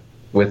earth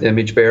with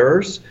image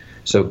bearers.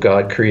 So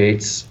God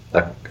creates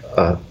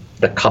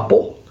the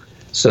couple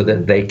so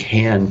that they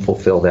can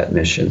fulfill that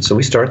mission. So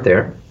we start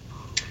there.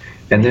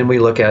 And then we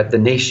look at the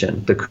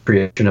nation, the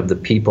creation of the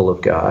people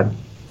of God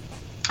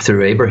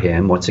through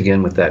Abraham, once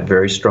again with that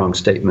very strong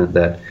statement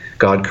that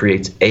God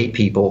creates a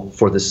people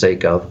for the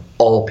sake of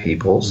all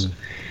peoples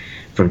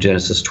from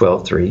Genesis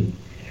 12:3.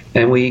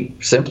 And we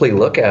simply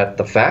look at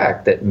the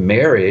fact that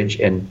marriage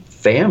and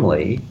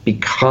family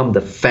become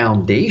the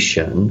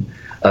foundation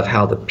of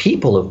how the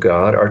people of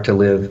God are to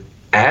live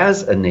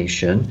as a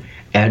nation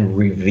and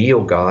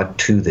reveal God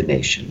to the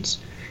nations.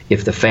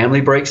 If the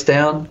family breaks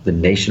down, the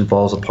nation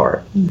falls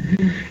apart.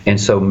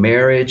 And so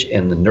marriage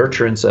and the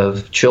nurturance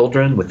of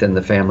children within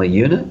the family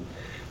unit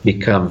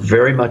become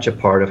very much a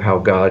part of how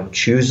God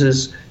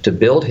chooses to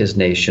build his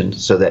nation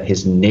so that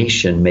his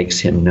nation makes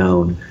him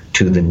known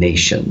to the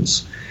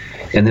nations.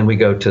 And then we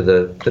go to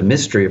the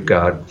mystery of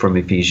God from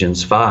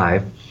Ephesians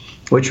 5,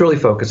 which really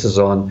focuses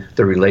on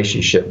the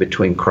relationship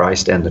between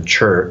Christ and the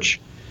church.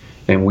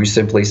 And we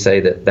simply say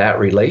that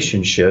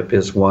relationship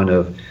is one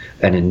of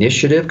an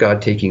initiative, God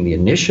taking the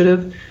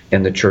initiative,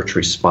 and the church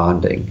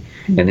responding.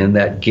 And in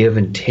that give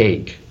and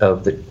take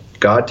of the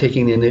God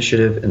taking the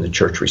initiative and the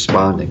church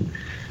responding,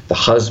 the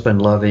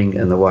husband loving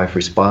and the wife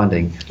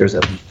responding, there's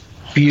a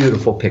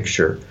beautiful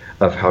picture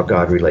of how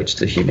God relates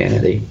to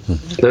humanity.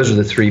 Those are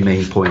the three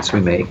main points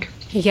we make.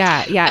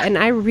 Yeah. And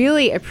I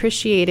really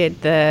appreciated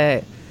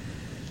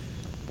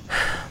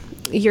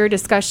your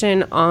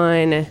discussion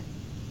on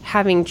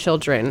having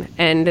children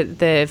and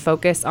the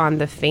focus on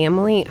the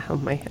family. Oh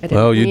my! I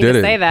didn't you mean did to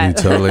it. say that. You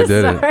totally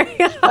did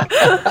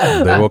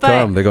it. They will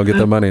come. They're gonna get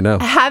their money now.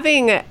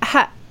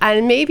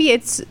 And maybe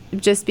it's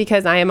just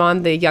because I am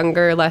on the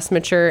younger, less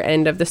mature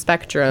end of the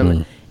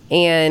spectrum,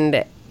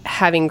 and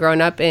having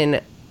grown up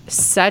in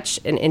such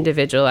an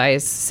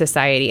individualized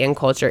society and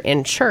culture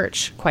in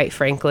church, quite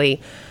frankly,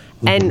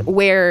 and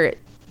where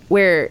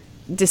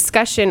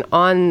discussion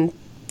on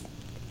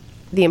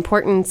the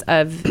importance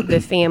of the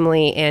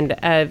family and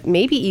of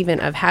maybe even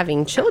of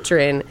having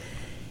children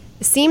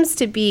seems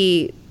to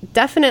be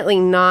definitely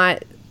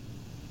not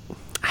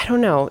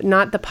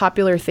the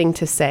popular thing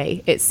to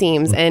say, it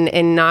seems,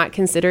 and not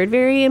considered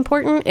very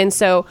important. And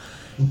so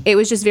it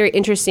was just very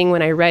interesting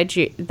when I read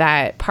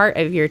that part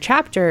of your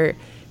chapter,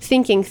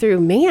 thinking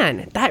through,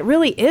 man, that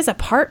really is a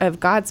part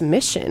of God's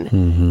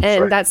mission.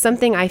 And that's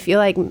something I feel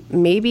like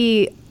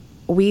maybe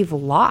we've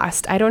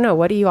lost. I don't know.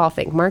 What do you all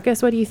think?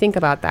 Marcus, what do you think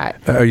about that?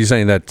 Are you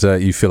saying that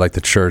you feel like the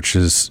church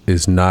is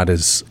not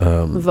as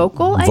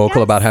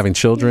vocal about having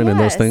children and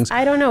those things?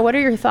 I don't know. What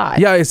are your thoughts?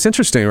 Yeah, it's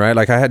interesting, right?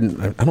 Like I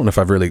don't know if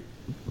I've really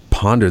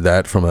pondered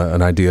that from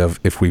an idea of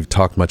if we've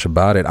talked much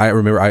about it. I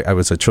remember I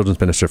was a children's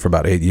minister for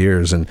about 8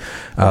 years, and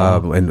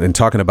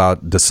talking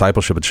about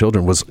discipleship of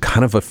children was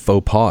kind of a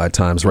faux pas at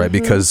times, right?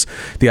 Because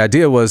the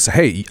idea was,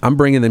 hey, I'm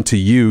bringing them to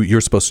you.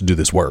 You're supposed to do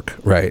this work,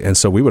 right? And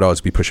so we would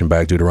always be pushing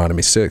back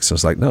Deuteronomy 6. And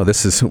it's like, no,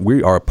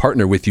 we are a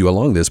partner with you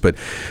along this, but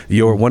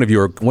you're one of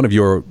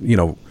your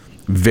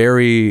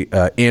very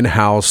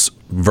in-house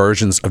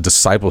versions of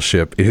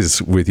discipleship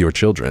is with your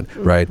children,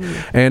 right?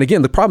 And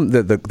again, the problem,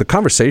 the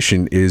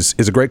conversation is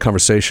a great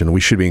conversation. We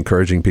should be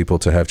encouraging people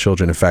to have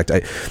children. In fact,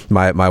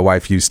 my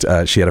wife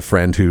she had a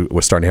friend who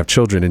was starting to have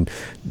children, and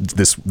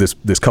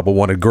this couple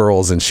wanted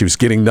girls, and she was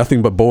getting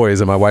nothing but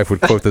boys. And my wife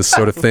would quote this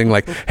sort of thing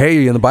like,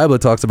 "Hey, in the Bible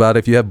it talks about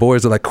if you have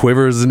boys, they're like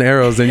quivers and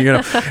arrows," and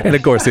and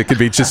of course it could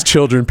be just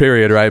children,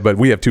 period, right? But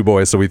we have 2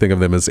 boys, so we think of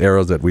them as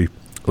arrows that we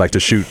like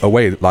to shoot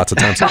away lots of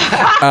times.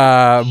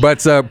 But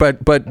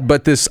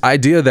this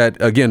idea that,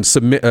 again,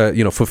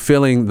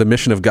 fulfilling the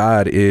mission of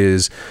God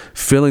is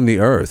filling the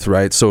earth,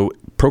 right? So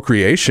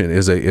procreation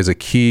is a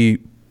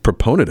key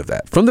proponent of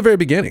that from the very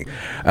beginning.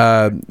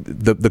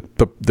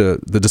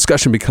 The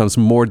discussion becomes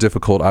more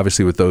difficult,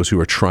 obviously, with those who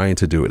are trying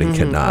to do it and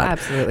cannot.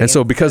 Absolutely. And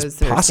so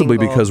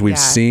because we've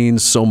seen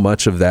so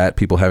much of that,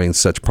 people having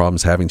such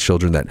problems having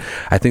children, that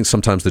I think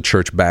sometimes the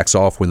church backs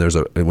off when there's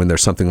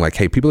something like,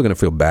 hey, people are going to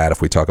feel bad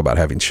if we talk about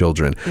having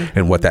children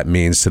and what that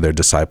means to their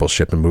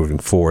discipleship and moving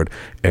forward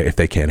if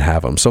they can't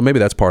have them. So maybe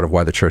that's part of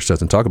why the church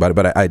doesn't talk about it.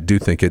 But I do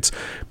think it's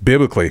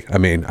biblically. I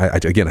mean, I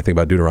think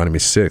about Deuteronomy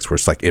 6, where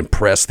it's like,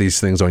 impress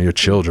these things on your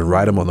children.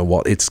 Write them on the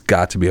wall. It's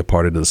got to be a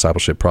part of the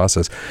discipleship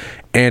process,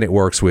 and it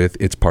works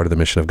it's part of the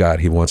mission of God.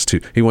 He wants you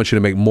to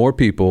make more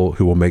people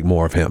who will make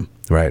more of Him,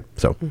 right?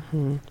 So,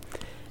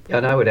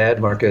 and I would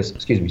add, Marcus,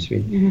 excuse me,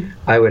 Speed.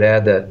 I would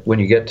add that when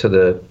you get to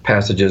the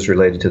passages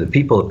related to the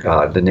people of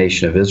God, the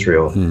nation of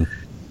Israel,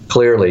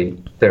 clearly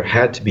there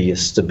had to be a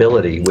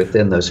stability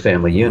within those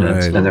family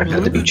units, and there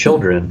had to be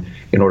children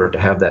in order to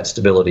have that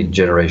stability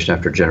generation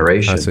after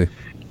generation. I see.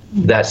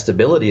 that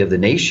stability of the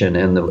nation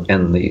and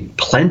the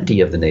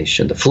plenty of the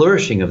nation, the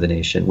flourishing of the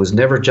nation, was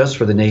never just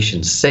for the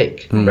nation's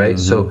sake, right?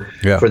 So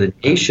for the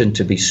nation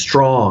to be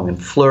strong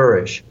and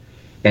flourish,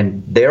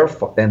 and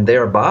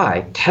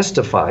thereby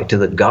testify to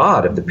the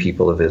God of the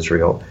people of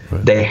Israel,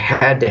 they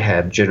had to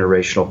have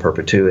generational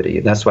perpetuity.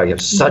 And that's why you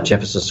have such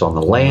emphasis on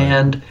the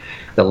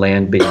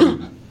land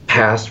being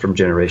passed from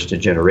generation to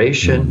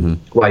generation,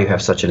 why you have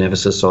such an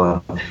emphasis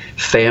on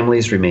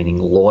families remaining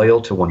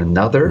loyal to one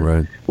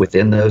another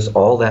within those,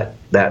 all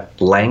that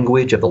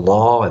language of the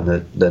law and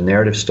the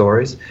narrative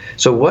stories.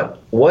 So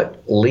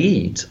what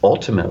leads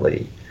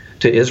ultimately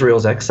to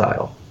Israel's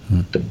exile?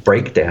 The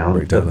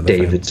breakdown of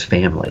David's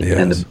family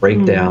and the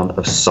breakdown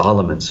of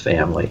Solomon's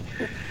family.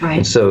 Right.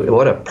 And so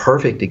what a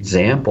perfect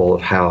example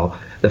of how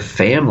the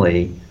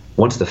family,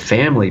 once the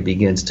family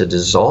begins to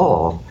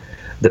dissolve,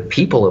 the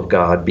people of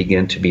God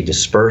begin to be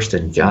dispersed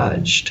and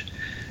judged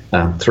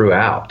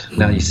throughout.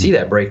 Now you see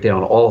that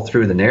breakdown all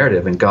through the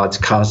narrative, and God's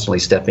constantly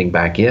stepping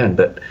back in.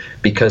 But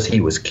because he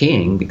was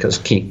king, because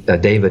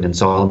David and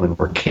Solomon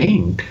were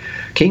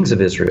kings of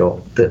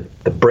Israel, the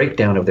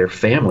breakdown of their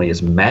family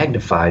is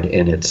magnified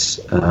in its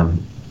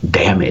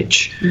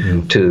damage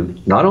to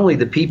not only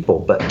the people,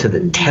 but to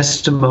the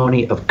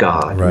testimony of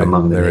God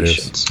among the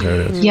nations.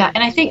 Yeah,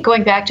 and I think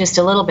going back just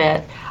a little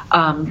bit,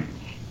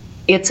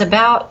 it's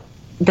about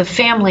the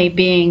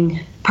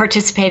family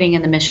participating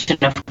in the mission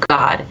of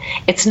God.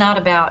 It's not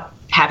about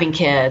having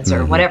kids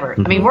or whatever.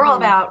 I mean, we're all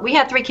about, we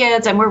had 3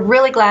 kids and we're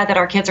really glad that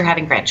our kids are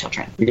having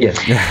grandchildren.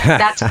 Yes.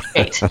 That's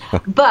great.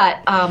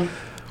 But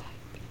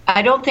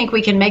I don't think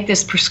we can make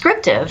this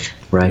prescriptive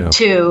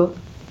to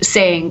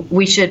saying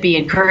we should be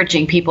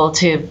encouraging people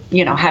to,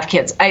 have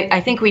kids. I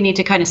think we need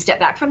to kind of step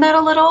back from that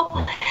a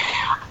little,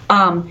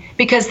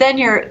 because then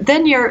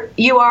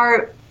you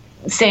are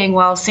saying,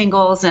 well,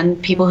 singles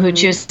and people who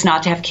choose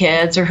not to have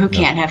kids or who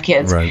can't have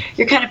kids,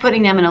 you're kind of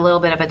putting them in a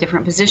little bit of a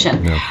different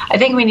position. I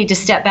think we need to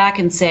step back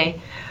and say,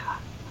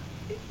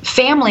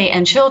 family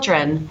and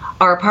children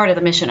are a part of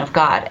the mission of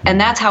God, and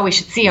that's how we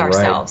should see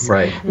ourselves.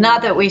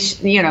 Not that we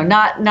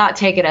not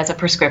take it as a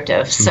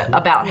prescriptive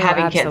about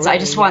having kids. I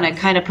just want to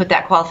kind of put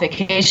that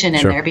qualification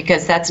in there,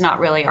 because that's not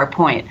really our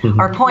point.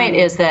 Our point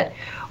is that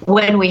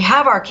when we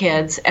have our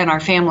kids and our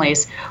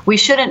families, we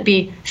shouldn't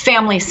be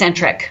family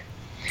centric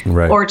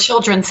or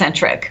children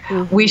centric.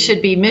 We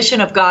should be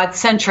mission of God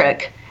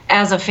centric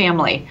as a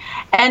family.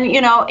 And,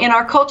 in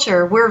our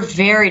culture, we're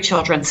very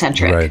children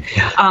centric.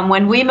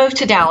 When we moved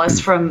to Dallas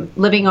from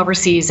living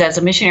overseas as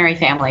a missionary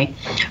family,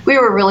 we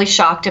were really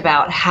shocked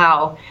about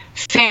how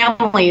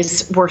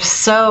families were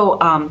so,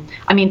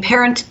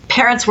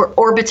 parents were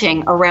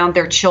orbiting around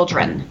their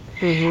children.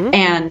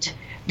 And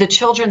the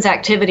children's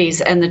activities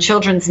and the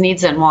children's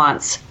needs and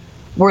wants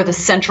were the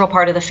central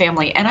part of the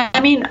family. And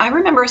I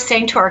remember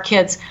saying to our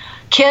kids,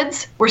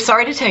 we're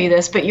sorry to tell you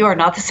this, but you are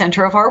not the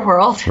center of our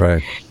world.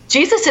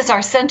 Jesus is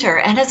our center,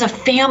 and as a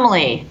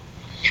family,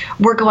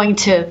 we're going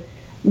to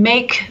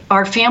make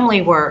our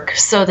family work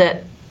so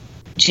that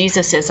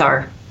Jesus is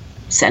our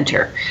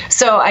center.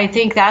 So I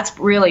think that's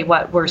really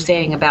what we're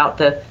saying about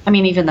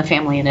even the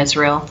family in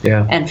Israel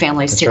and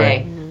families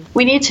today.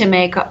 We need to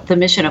make the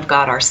mission of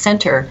God our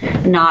center,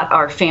 not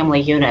our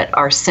family unit,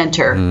 our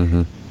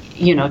center.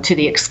 To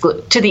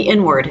the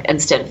inward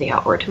instead of the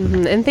outward.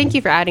 And thank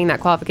you for adding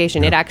that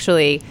qualification. It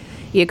actually,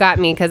 you got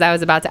me, because I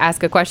was about to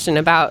ask a question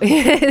about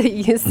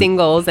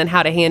singles and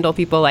how to handle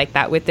people like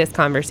that with this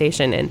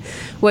conversation, and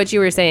what you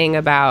were saying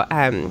about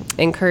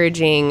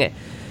encouraging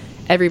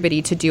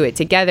everybody to do it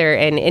together.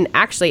 And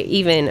actually,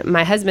 even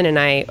my husband and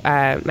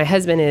I, my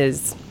husband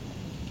is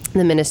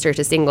the minister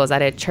to singles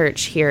at a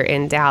church here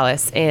in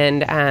Dallas,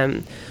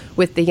 and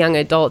with the young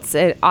adults,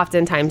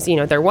 oftentimes,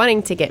 they're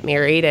wanting to get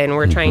married, and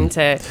we're trying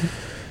to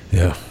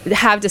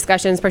have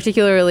discussions,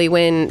 particularly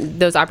when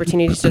those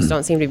opportunities just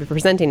don't seem to be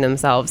presenting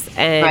themselves.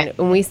 And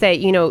when we say,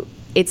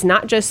 it's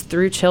not just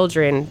through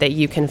children that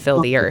you can fill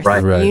the earth.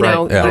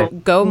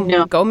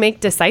 Go make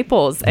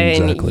disciples,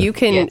 and you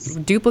can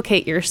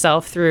duplicate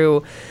yourself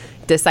through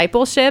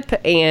discipleship,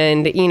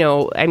 and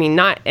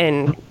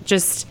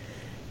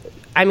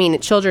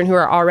children who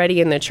are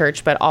already in the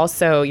church, but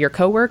also your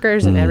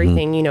coworkers and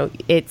everything.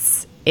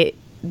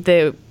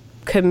 The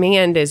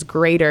command is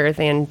greater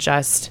than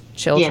just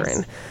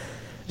children.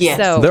 Yes.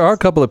 So there are a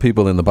couple of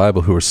people in the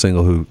Bible who are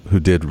single who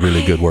did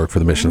really good work for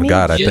the mission of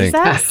God. I think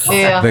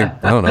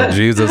I don't know,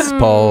 Jesus,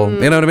 Paul.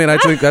 You know what I mean? I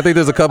think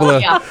there's a couple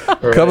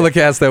of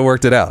cats that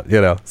worked it out.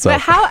 So.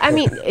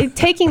 But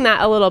taking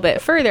that a little bit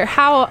further,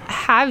 how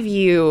have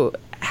you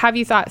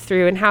thought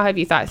through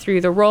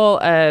the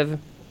role of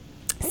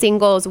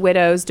singles,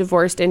 widows,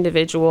 divorced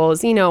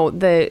individuals?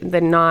 The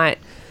not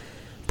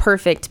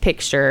perfect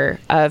picture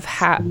of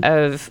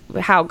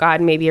how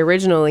God maybe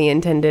originally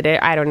intended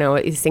it. I don't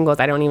know. Singles,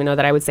 I don't even know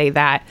that I would say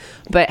that.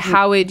 But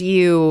how would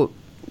you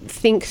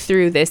think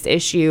through this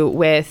issue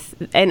with,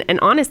 and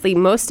honestly,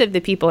 most of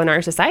the people in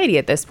our society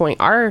at this point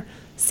are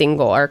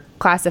single, are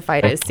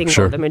classified as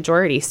single, the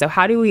majority. So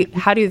how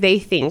do they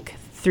think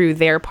through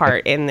their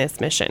part in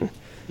this mission?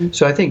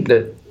 So I think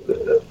that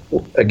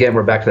again,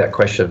 we're back to that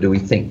question of, do we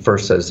think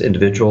first as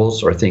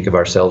individuals or think of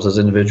ourselves as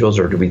individuals,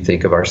 or do we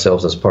think of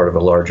ourselves as part of a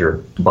larger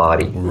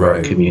body or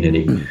a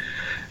community?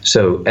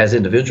 So as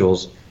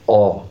individuals,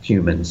 all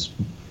humans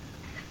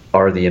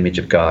are the image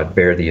of God,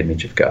 bear the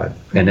image of God.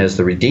 And as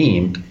the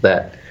redeemed,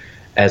 that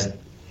as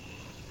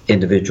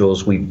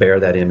individuals, we bear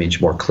that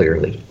image more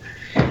clearly.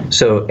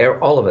 So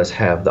all of us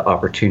have the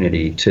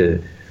opportunity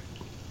to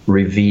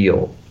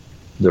reveal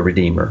the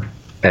Redeemer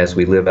as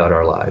we live out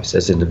our lives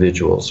as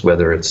individuals,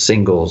 whether it's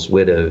singles,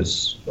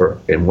 widows, or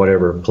in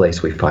whatever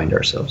place we find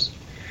ourselves.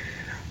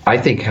 I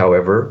think,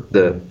 however,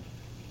 the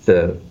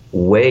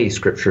way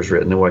Scripture is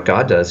written and what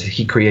God does,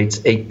 he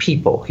creates a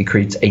people. He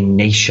creates a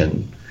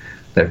nation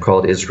that are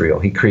called Israel.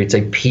 He creates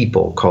a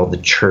people called the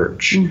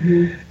church.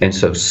 And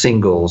so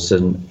singles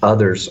and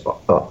others,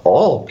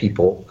 all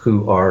people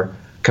who are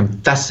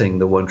confessing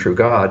the one true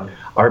God,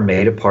 are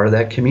made a part of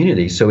that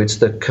community. So it's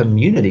the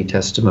community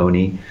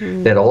testimony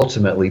that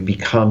ultimately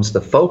becomes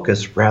the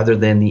focus rather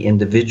than the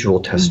individual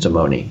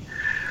testimony,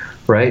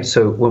 right?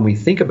 So when we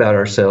think about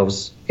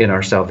ourselves in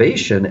our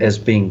salvation as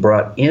being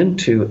brought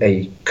into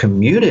a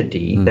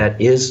community that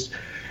is,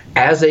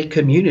 as a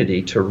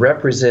community, to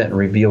represent and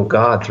reveal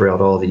God throughout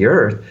all the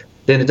earth,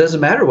 then it doesn't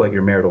matter what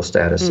your marital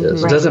status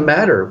is. It doesn't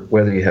matter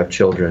whether you have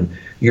children.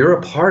 You're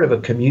a part of a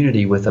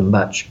community with a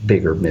much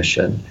bigger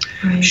mission.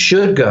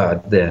 Should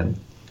God then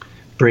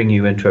bring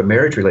you into a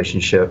marriage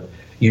relationship,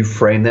 you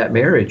frame that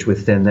marriage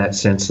within that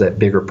sense, that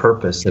bigger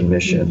purpose and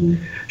mission.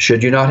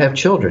 Should you not have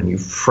children, you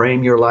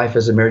frame your life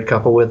as a married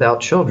couple without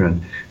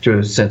children through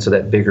a sense of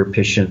that bigger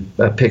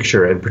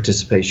picture and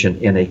participation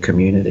in a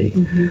community.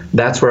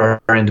 That's where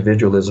our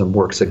individualism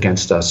works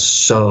against us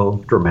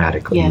so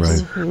dramatically.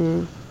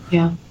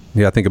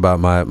 Yeah, I think about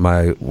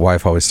my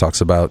wife always talks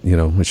about,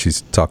 when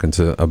she's talking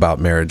about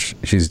marriage,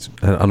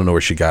 I don't know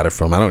where she got it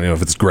from. I don't know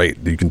if it's great.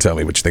 You can tell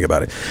me what you think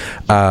about it.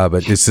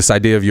 But it's this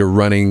idea of you're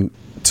running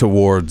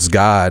towards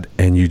God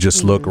and you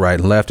just look right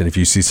and left. And if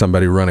you see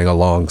somebody running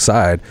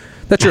alongside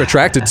that you're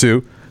attracted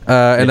to,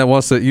 and that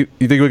wants to, you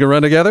think we can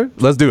run together?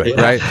 Let's do it,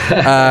 right?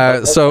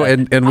 So,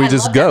 and we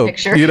just go.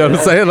 You know what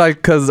I'm saying? Like,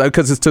 because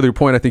it's to the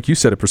point, I think you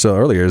said it, Priscilla,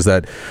 earlier, is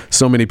that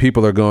so many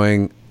people are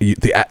going.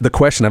 The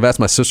question I've asked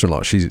my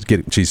sister-in-law,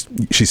 she's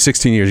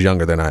 16 years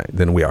younger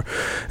than we are,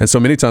 and so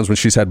many times when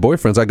she's had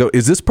boyfriends, I go,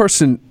 is this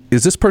person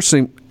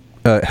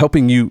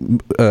helping you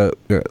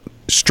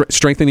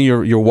strengthening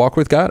your walk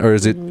with God, or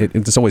is it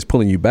in some ways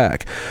pulling you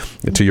back?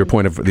 To your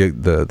point of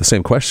the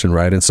same question,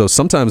 right? And so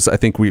sometimes I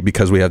think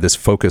because we have this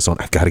focus on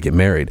I've got to get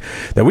married,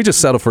 that we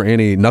just settle for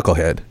any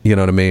knucklehead, you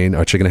know what I mean,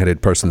 or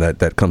chicken-headed person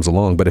that comes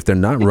along. But if they're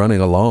not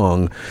running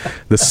along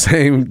the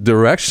same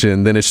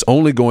direction, then it's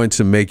only going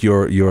to make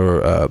your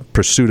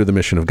pursuit of the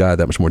mission of God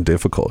that much more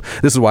difficult.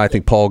 This is why I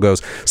think Paul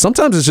goes,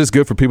 sometimes it's just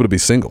good for people to be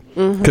single,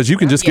 because you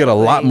can just get a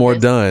lot more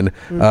done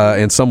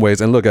in some ways.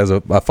 And look, as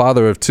a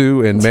father of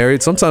two and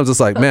married, sometimes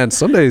it's like, man,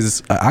 some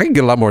days I can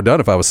get a lot more done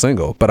if I was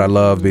single, but I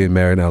love being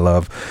married and I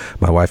love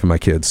my wife and my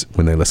kids.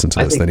 When they listen to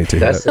this, they need to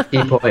hear that's the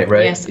key point,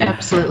 right? Yes,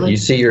 absolutely. You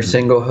see your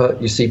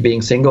singlehood, you see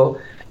being single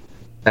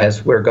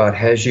as where God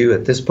has you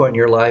at this point in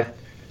your life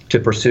to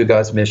pursue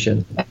God's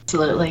mission.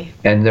 Absolutely.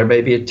 And there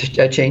may be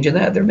a change in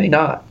that, there may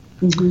not.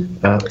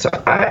 So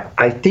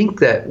I think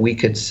that we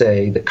could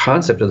say the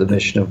concept of the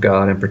mission of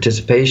God and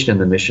participation in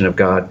the mission of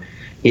God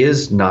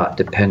is not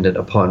dependent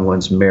upon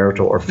one's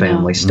marital or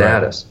family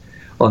status.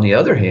 On the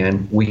other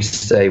hand, we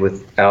say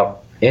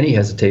without any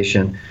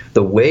hesitation,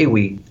 the way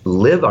we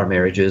live our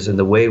marriages and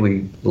the way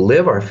we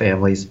live our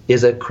families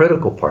is a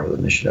critical part of the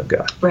mission of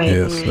God. Right.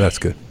 Yes, that's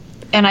good.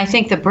 And I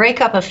think the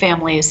breakup of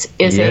families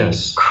is a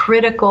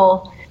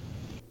critical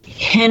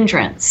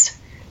hindrance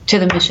to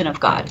the mission of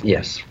God.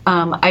 Yes.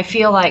 I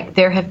feel like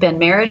there have been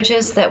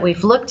marriages that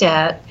we've looked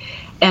at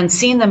and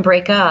seen them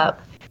break up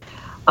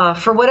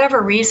for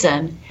whatever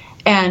reason,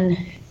 and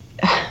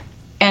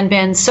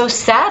been so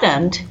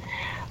saddened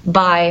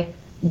by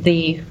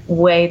the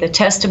way the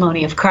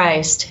testimony of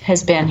Christ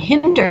has been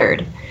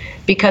hindered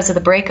because of the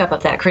breakup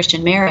of that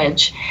Christian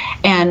marriage.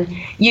 And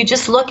you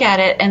just look at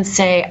it and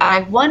say,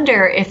 I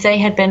wonder if they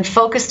had been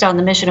focused on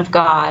the mission of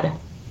God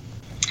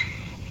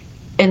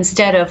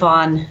instead of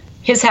on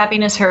his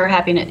happiness, her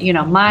happiness,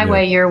 my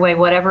way, your way,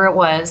 whatever it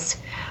was.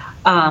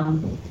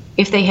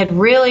 If they had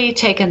really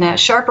taken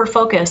that sharper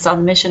focus on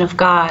the mission of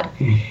God,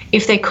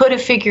 if they could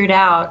have figured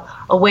out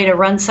a way to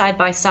run side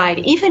by side,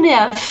 even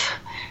if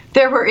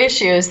there were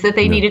issues that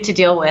they needed to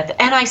deal with.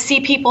 And I see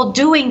people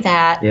doing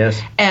that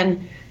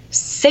and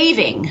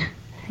saving,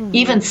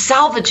 even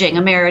salvaging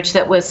a marriage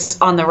that was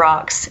on the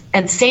rocks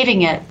and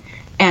saving it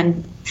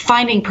and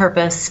finding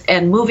purpose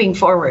and moving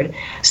forward.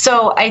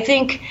 So I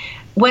think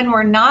when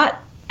we're not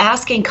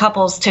asking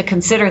couples to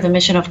consider the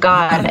mission of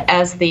God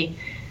as the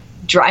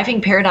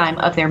driving paradigm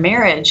of their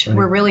marriage,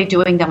 we're really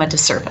doing them a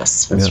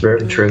disservice. That's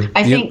very true.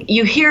 I think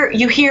you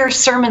hear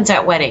sermons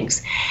at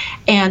weddings,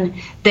 and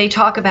they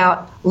talk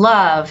about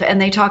love,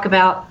 and they talk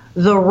about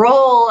the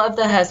role of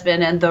the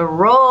husband and the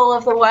role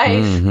of the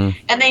wife,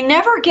 and they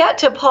never get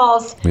to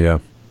Paul's,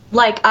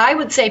 like I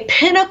would say,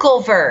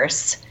 pinnacle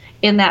verse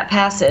in that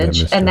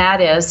passage, and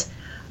that is,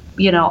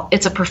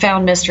 it's a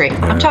profound mystery.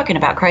 Yeah. I'm talking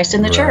about Christ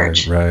in the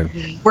church. Right.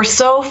 We're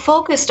so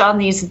focused on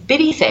these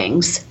bitty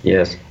things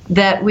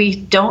that we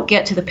don't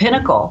get to the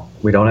pinnacle.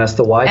 We don't ask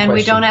the why question. And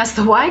we don't ask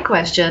the why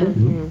question.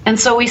 Mm-hmm. And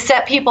so we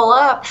set people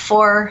up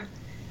for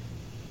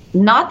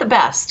not the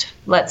best,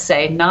 let's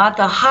say, not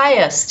the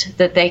highest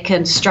that they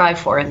can strive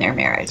for in their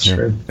marriage.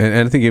 Yeah.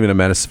 And I think even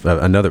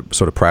another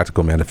sort of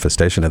practical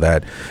manifestation of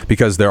that,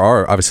 because there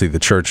are obviously the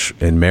church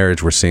and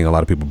marriage, we're seeing a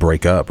lot of people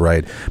break up,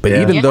 right? But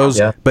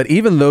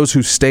even those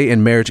who stay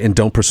in marriage and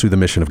don't pursue the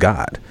mission of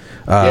God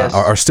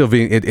are still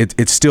being.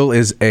 It still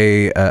is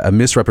a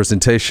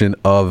misrepresentation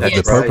of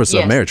the purpose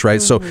of marriage, right?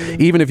 Mm-hmm.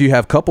 So even if you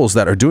have couples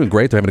that are doing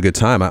great, they're having a good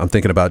time. I'm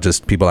thinking about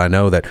just people I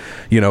know that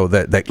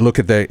that look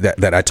at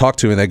that I talk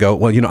to and they go,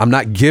 well, I'm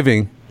not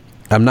giving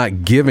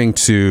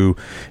to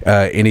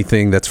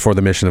anything that's for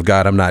the mission of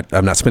God. I'm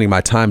not spending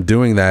my time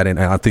doing that. And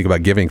I think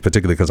about giving,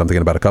 particularly because I'm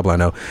thinking about a couple I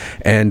know.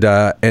 And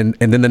then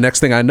the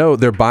next thing I know,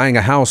 they're buying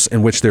a house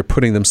in which they're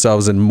putting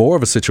themselves in more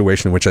of a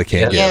situation in which they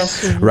can't give.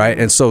 Mm-hmm. Right.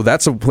 And so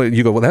that's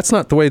you go, well, that's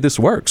not the way this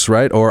works.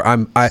 Right. Or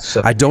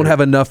I don't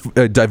have enough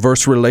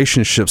diverse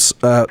relationships.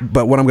 But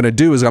what I'm going to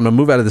do is I'm going to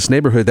move out of this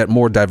neighborhood that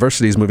more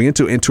diversity is moving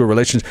into a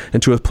relationship,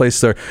 into a place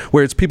there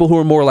where it's people who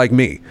are more like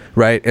me.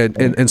 Right.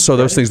 And so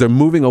those things, they're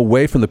moving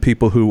away from the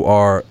people who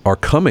are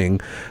coming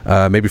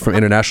maybe from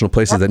international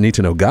places that need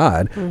to know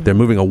God. Mm-hmm. They're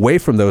moving away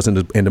from those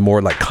into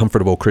more like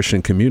comfortable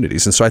Christian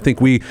communities. And so I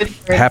think we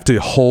have to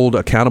hold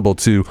accountable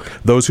to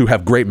those who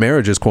have great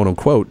marriages, quote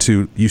unquote,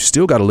 to you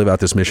still got to live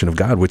out this mission of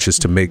God, which is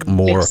to make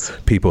more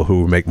people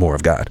who make more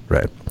of God,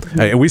 right?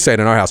 Mm-hmm. And we say it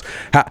in our house,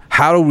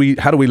 how do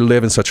we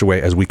live in such a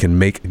way as we can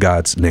make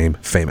God's name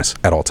famous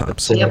at all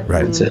times? Yep.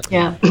 Right. Mm-hmm. That's it.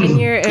 Yeah.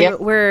 And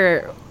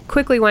we're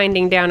quickly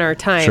winding down our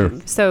time. Sure.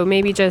 So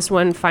maybe just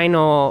one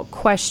final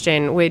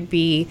question would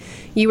be,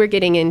 you were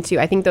getting into,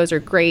 I think those are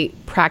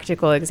great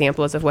practical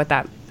examples of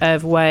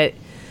what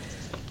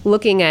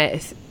looking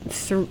at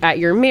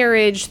your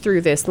marriage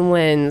through this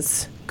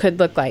lens could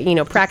look like,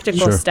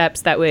 practical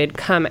steps that would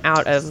come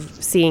out of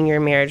seeing your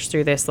marriage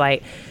through this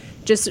light.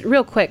 Just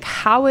real quick,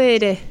 how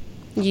would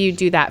you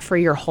do that for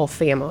your whole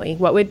family?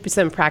 What would be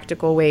some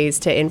practical ways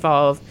to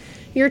involve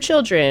your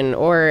children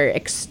or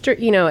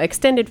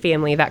extended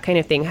family, that kind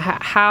of thing?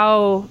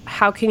 How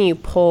can you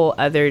pull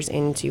others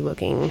into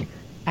looking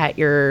at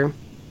your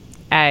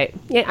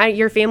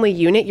family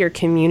unit, your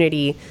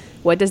community?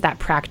 What does that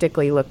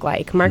practically look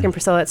like? Mark and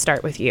Priscilla, let's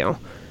start with you.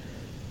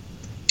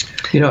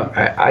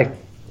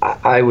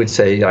 I would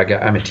say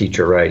I'm a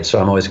teacher, right? So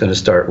I'm always going to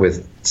start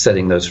with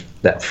setting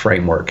that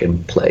framework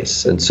in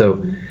place. And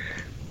so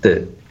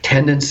the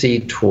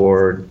tendency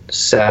toward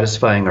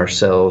satisfying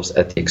ourselves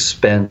at the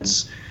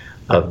expense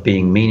of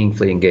being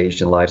meaningfully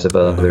engaged in the lives of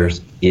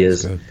others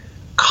is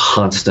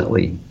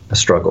constantly a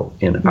struggle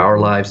in our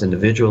lives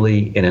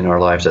individually and in our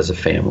lives as a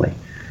family.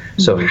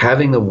 So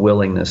having the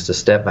willingness to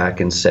step back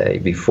and say,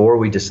 before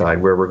we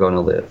decide where we're going to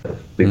live,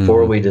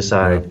 before we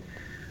decide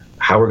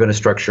how we're going to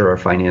structure our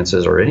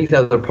finances or any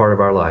other part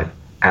of our life,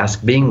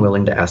 being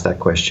willing to ask that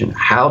question,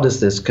 how does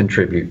this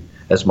contribute,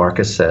 as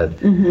Marcus said,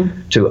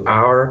 to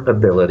our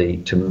ability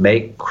to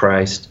make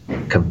Christ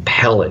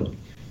compelling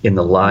in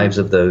the lives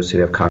of those who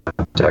have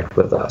contact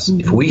with us?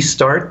 If we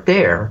start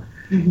there,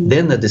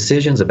 then the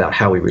decisions about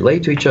how we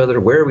relate to each other,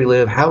 where we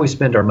live, how we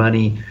spend our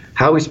money,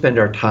 how we spend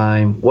our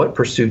time, what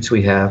pursuits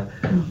we have,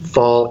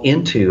 fall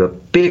into a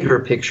bigger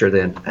picture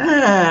than,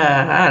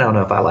 I don't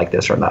know if I like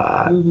this or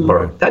not,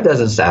 or that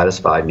doesn't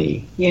satisfy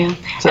me. Yeah.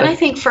 So, and I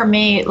think for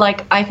me,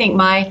 I think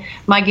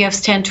my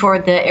gifts tend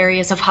toward the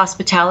areas of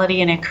hospitality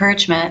and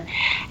encouragement.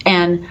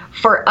 And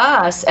for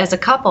us as a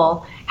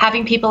couple,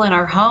 having people in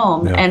our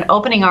home and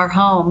opening our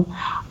home,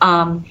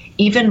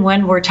 even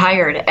when we're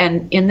tired.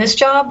 And in this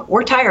job,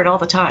 we're tired all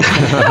the time.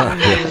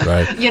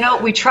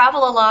 Right. We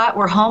travel a lot,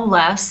 we're home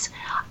less.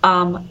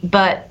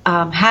 But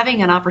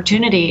having an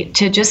opportunity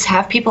to just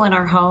have people in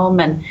our home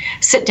and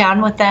sit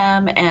down with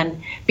them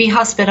and be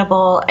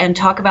hospitable and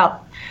talk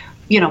about,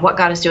 what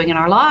God is doing in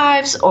our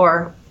lives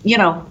or,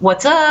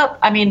 what's up.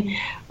 I mean,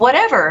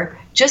 whatever.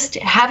 Just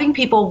having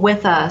people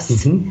with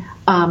us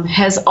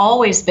has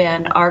always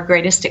been our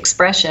greatest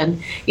expression.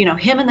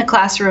 Him in the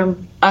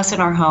classroom, us in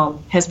our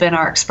home has been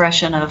our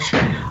expression of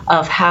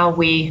how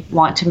we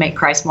want to make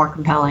Christ more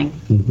compelling.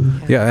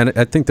 Yeah, and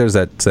I think there's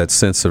that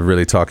sense of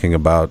really talking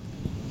about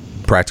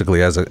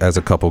practically as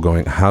a couple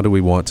going, how do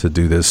we want to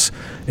do this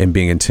and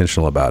being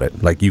intentional about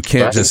it? Like you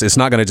can't it's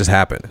not going to just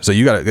happen. So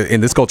you got to, in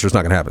this culture, it's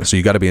not going to happen. So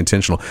you got to be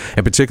intentional.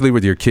 And particularly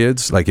with your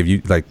kids, like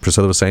like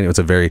Priscilla was saying, it's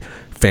a very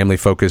family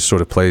focused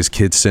sort of place,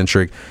 kid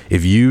centric.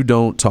 If you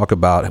don't talk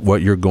about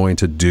what you're going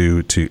to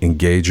do to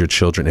engage your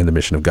children in the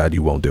mission of God,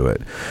 you won't do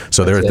it.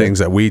 So there are things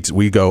that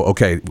we go,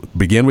 okay,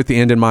 begin with the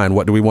end in mind.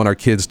 What do we want our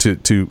kids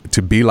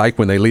to be like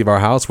when they leave our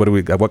house? How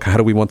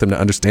do we want them to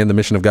understand the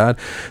mission of God?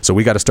 So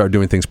we got to start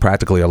doing things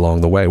practically along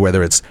along the way.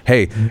 Whether it's,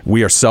 hey,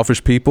 we are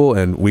selfish people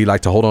and we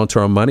like to hold on to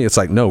our money. It's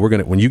like, no,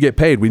 when you get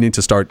paid, we need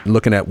to start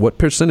looking at what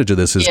percentage of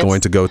this is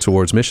going to go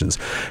towards missions.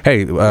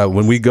 Hey,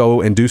 when we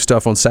go and do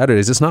stuff on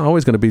Saturdays, it's not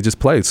always going to be just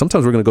play.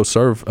 Sometimes we're going to go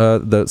serve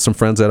some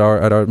friends at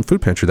our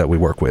food pantry that we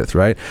work with,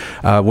 right?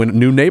 When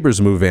new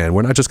neighbors move in,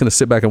 we're not just going to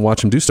sit back and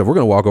watch them do stuff. We're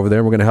going to walk over there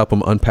and we're going to help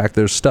them unpack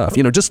their stuff.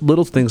 Just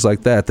little things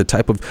like that, the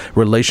type of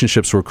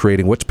relationships we're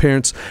creating, which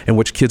parents and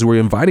which kids we're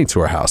inviting to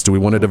our house. Do we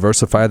want to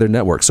diversify their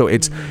network? So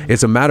it's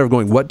a matter of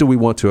going, what do we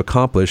want to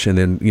accomplish? And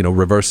then,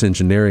 reverse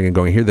engineering and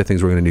going, here are the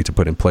things we're going to need to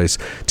put in place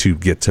to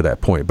get to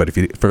that point. But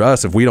for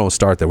us, if we don't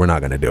start that, we're not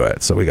going to do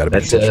it. So we got to be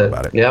intentional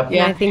about it.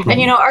 Yeah, I think.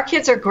 And our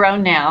kids are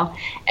grown now,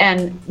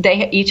 and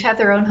they each have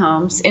their own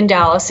homes in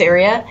Dallas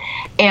area,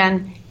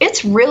 and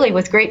it's really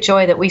with great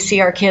joy that we see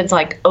our kids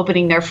like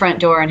opening their front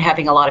door and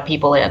having a lot of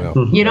people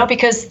in,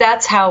 because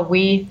that's how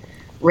we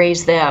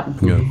raise them.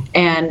 Yeah.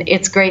 And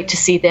it's great to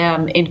see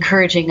them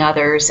encouraging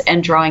others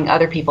and drawing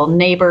other people,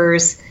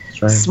 neighbors,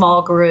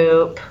 small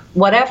group,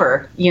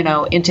 whatever,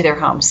 into their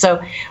homes.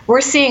 So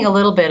we're seeing a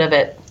little bit of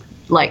it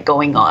like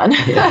going on.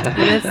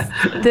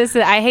 This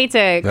I hate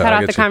to cut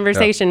off the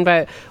conversation,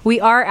 but we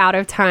are out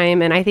of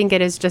time, and I think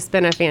it has just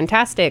been a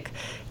fantastic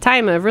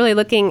time of really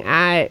looking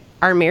at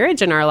our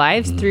marriage and our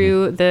lives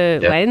through the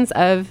lens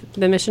of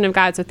the mission of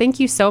God. So thank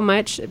you so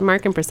much,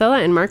 Mark and Priscilla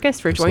and Marcus,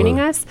 for joining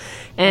us.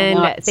 And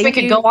we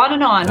could go on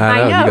and on.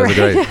 I know, you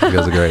guys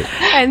are great.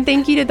 And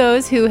thank you to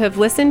those who have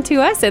listened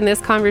to us in this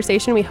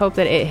conversation. We hope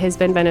that it has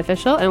been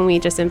beneficial, and we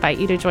just invite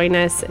you to join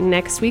us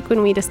next week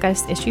when we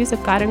discuss issues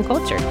of God and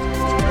culture.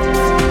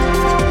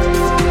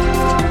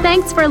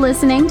 Thanks for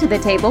listening to the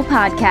Table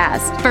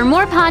Podcast. For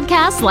more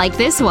podcasts like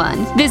this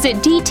one, visit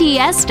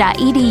dts.edu/the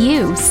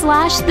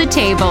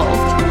table.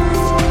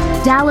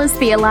 Dallas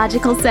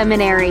Theological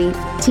Seminary.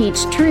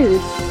 Teach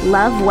truth,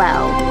 love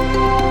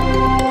well.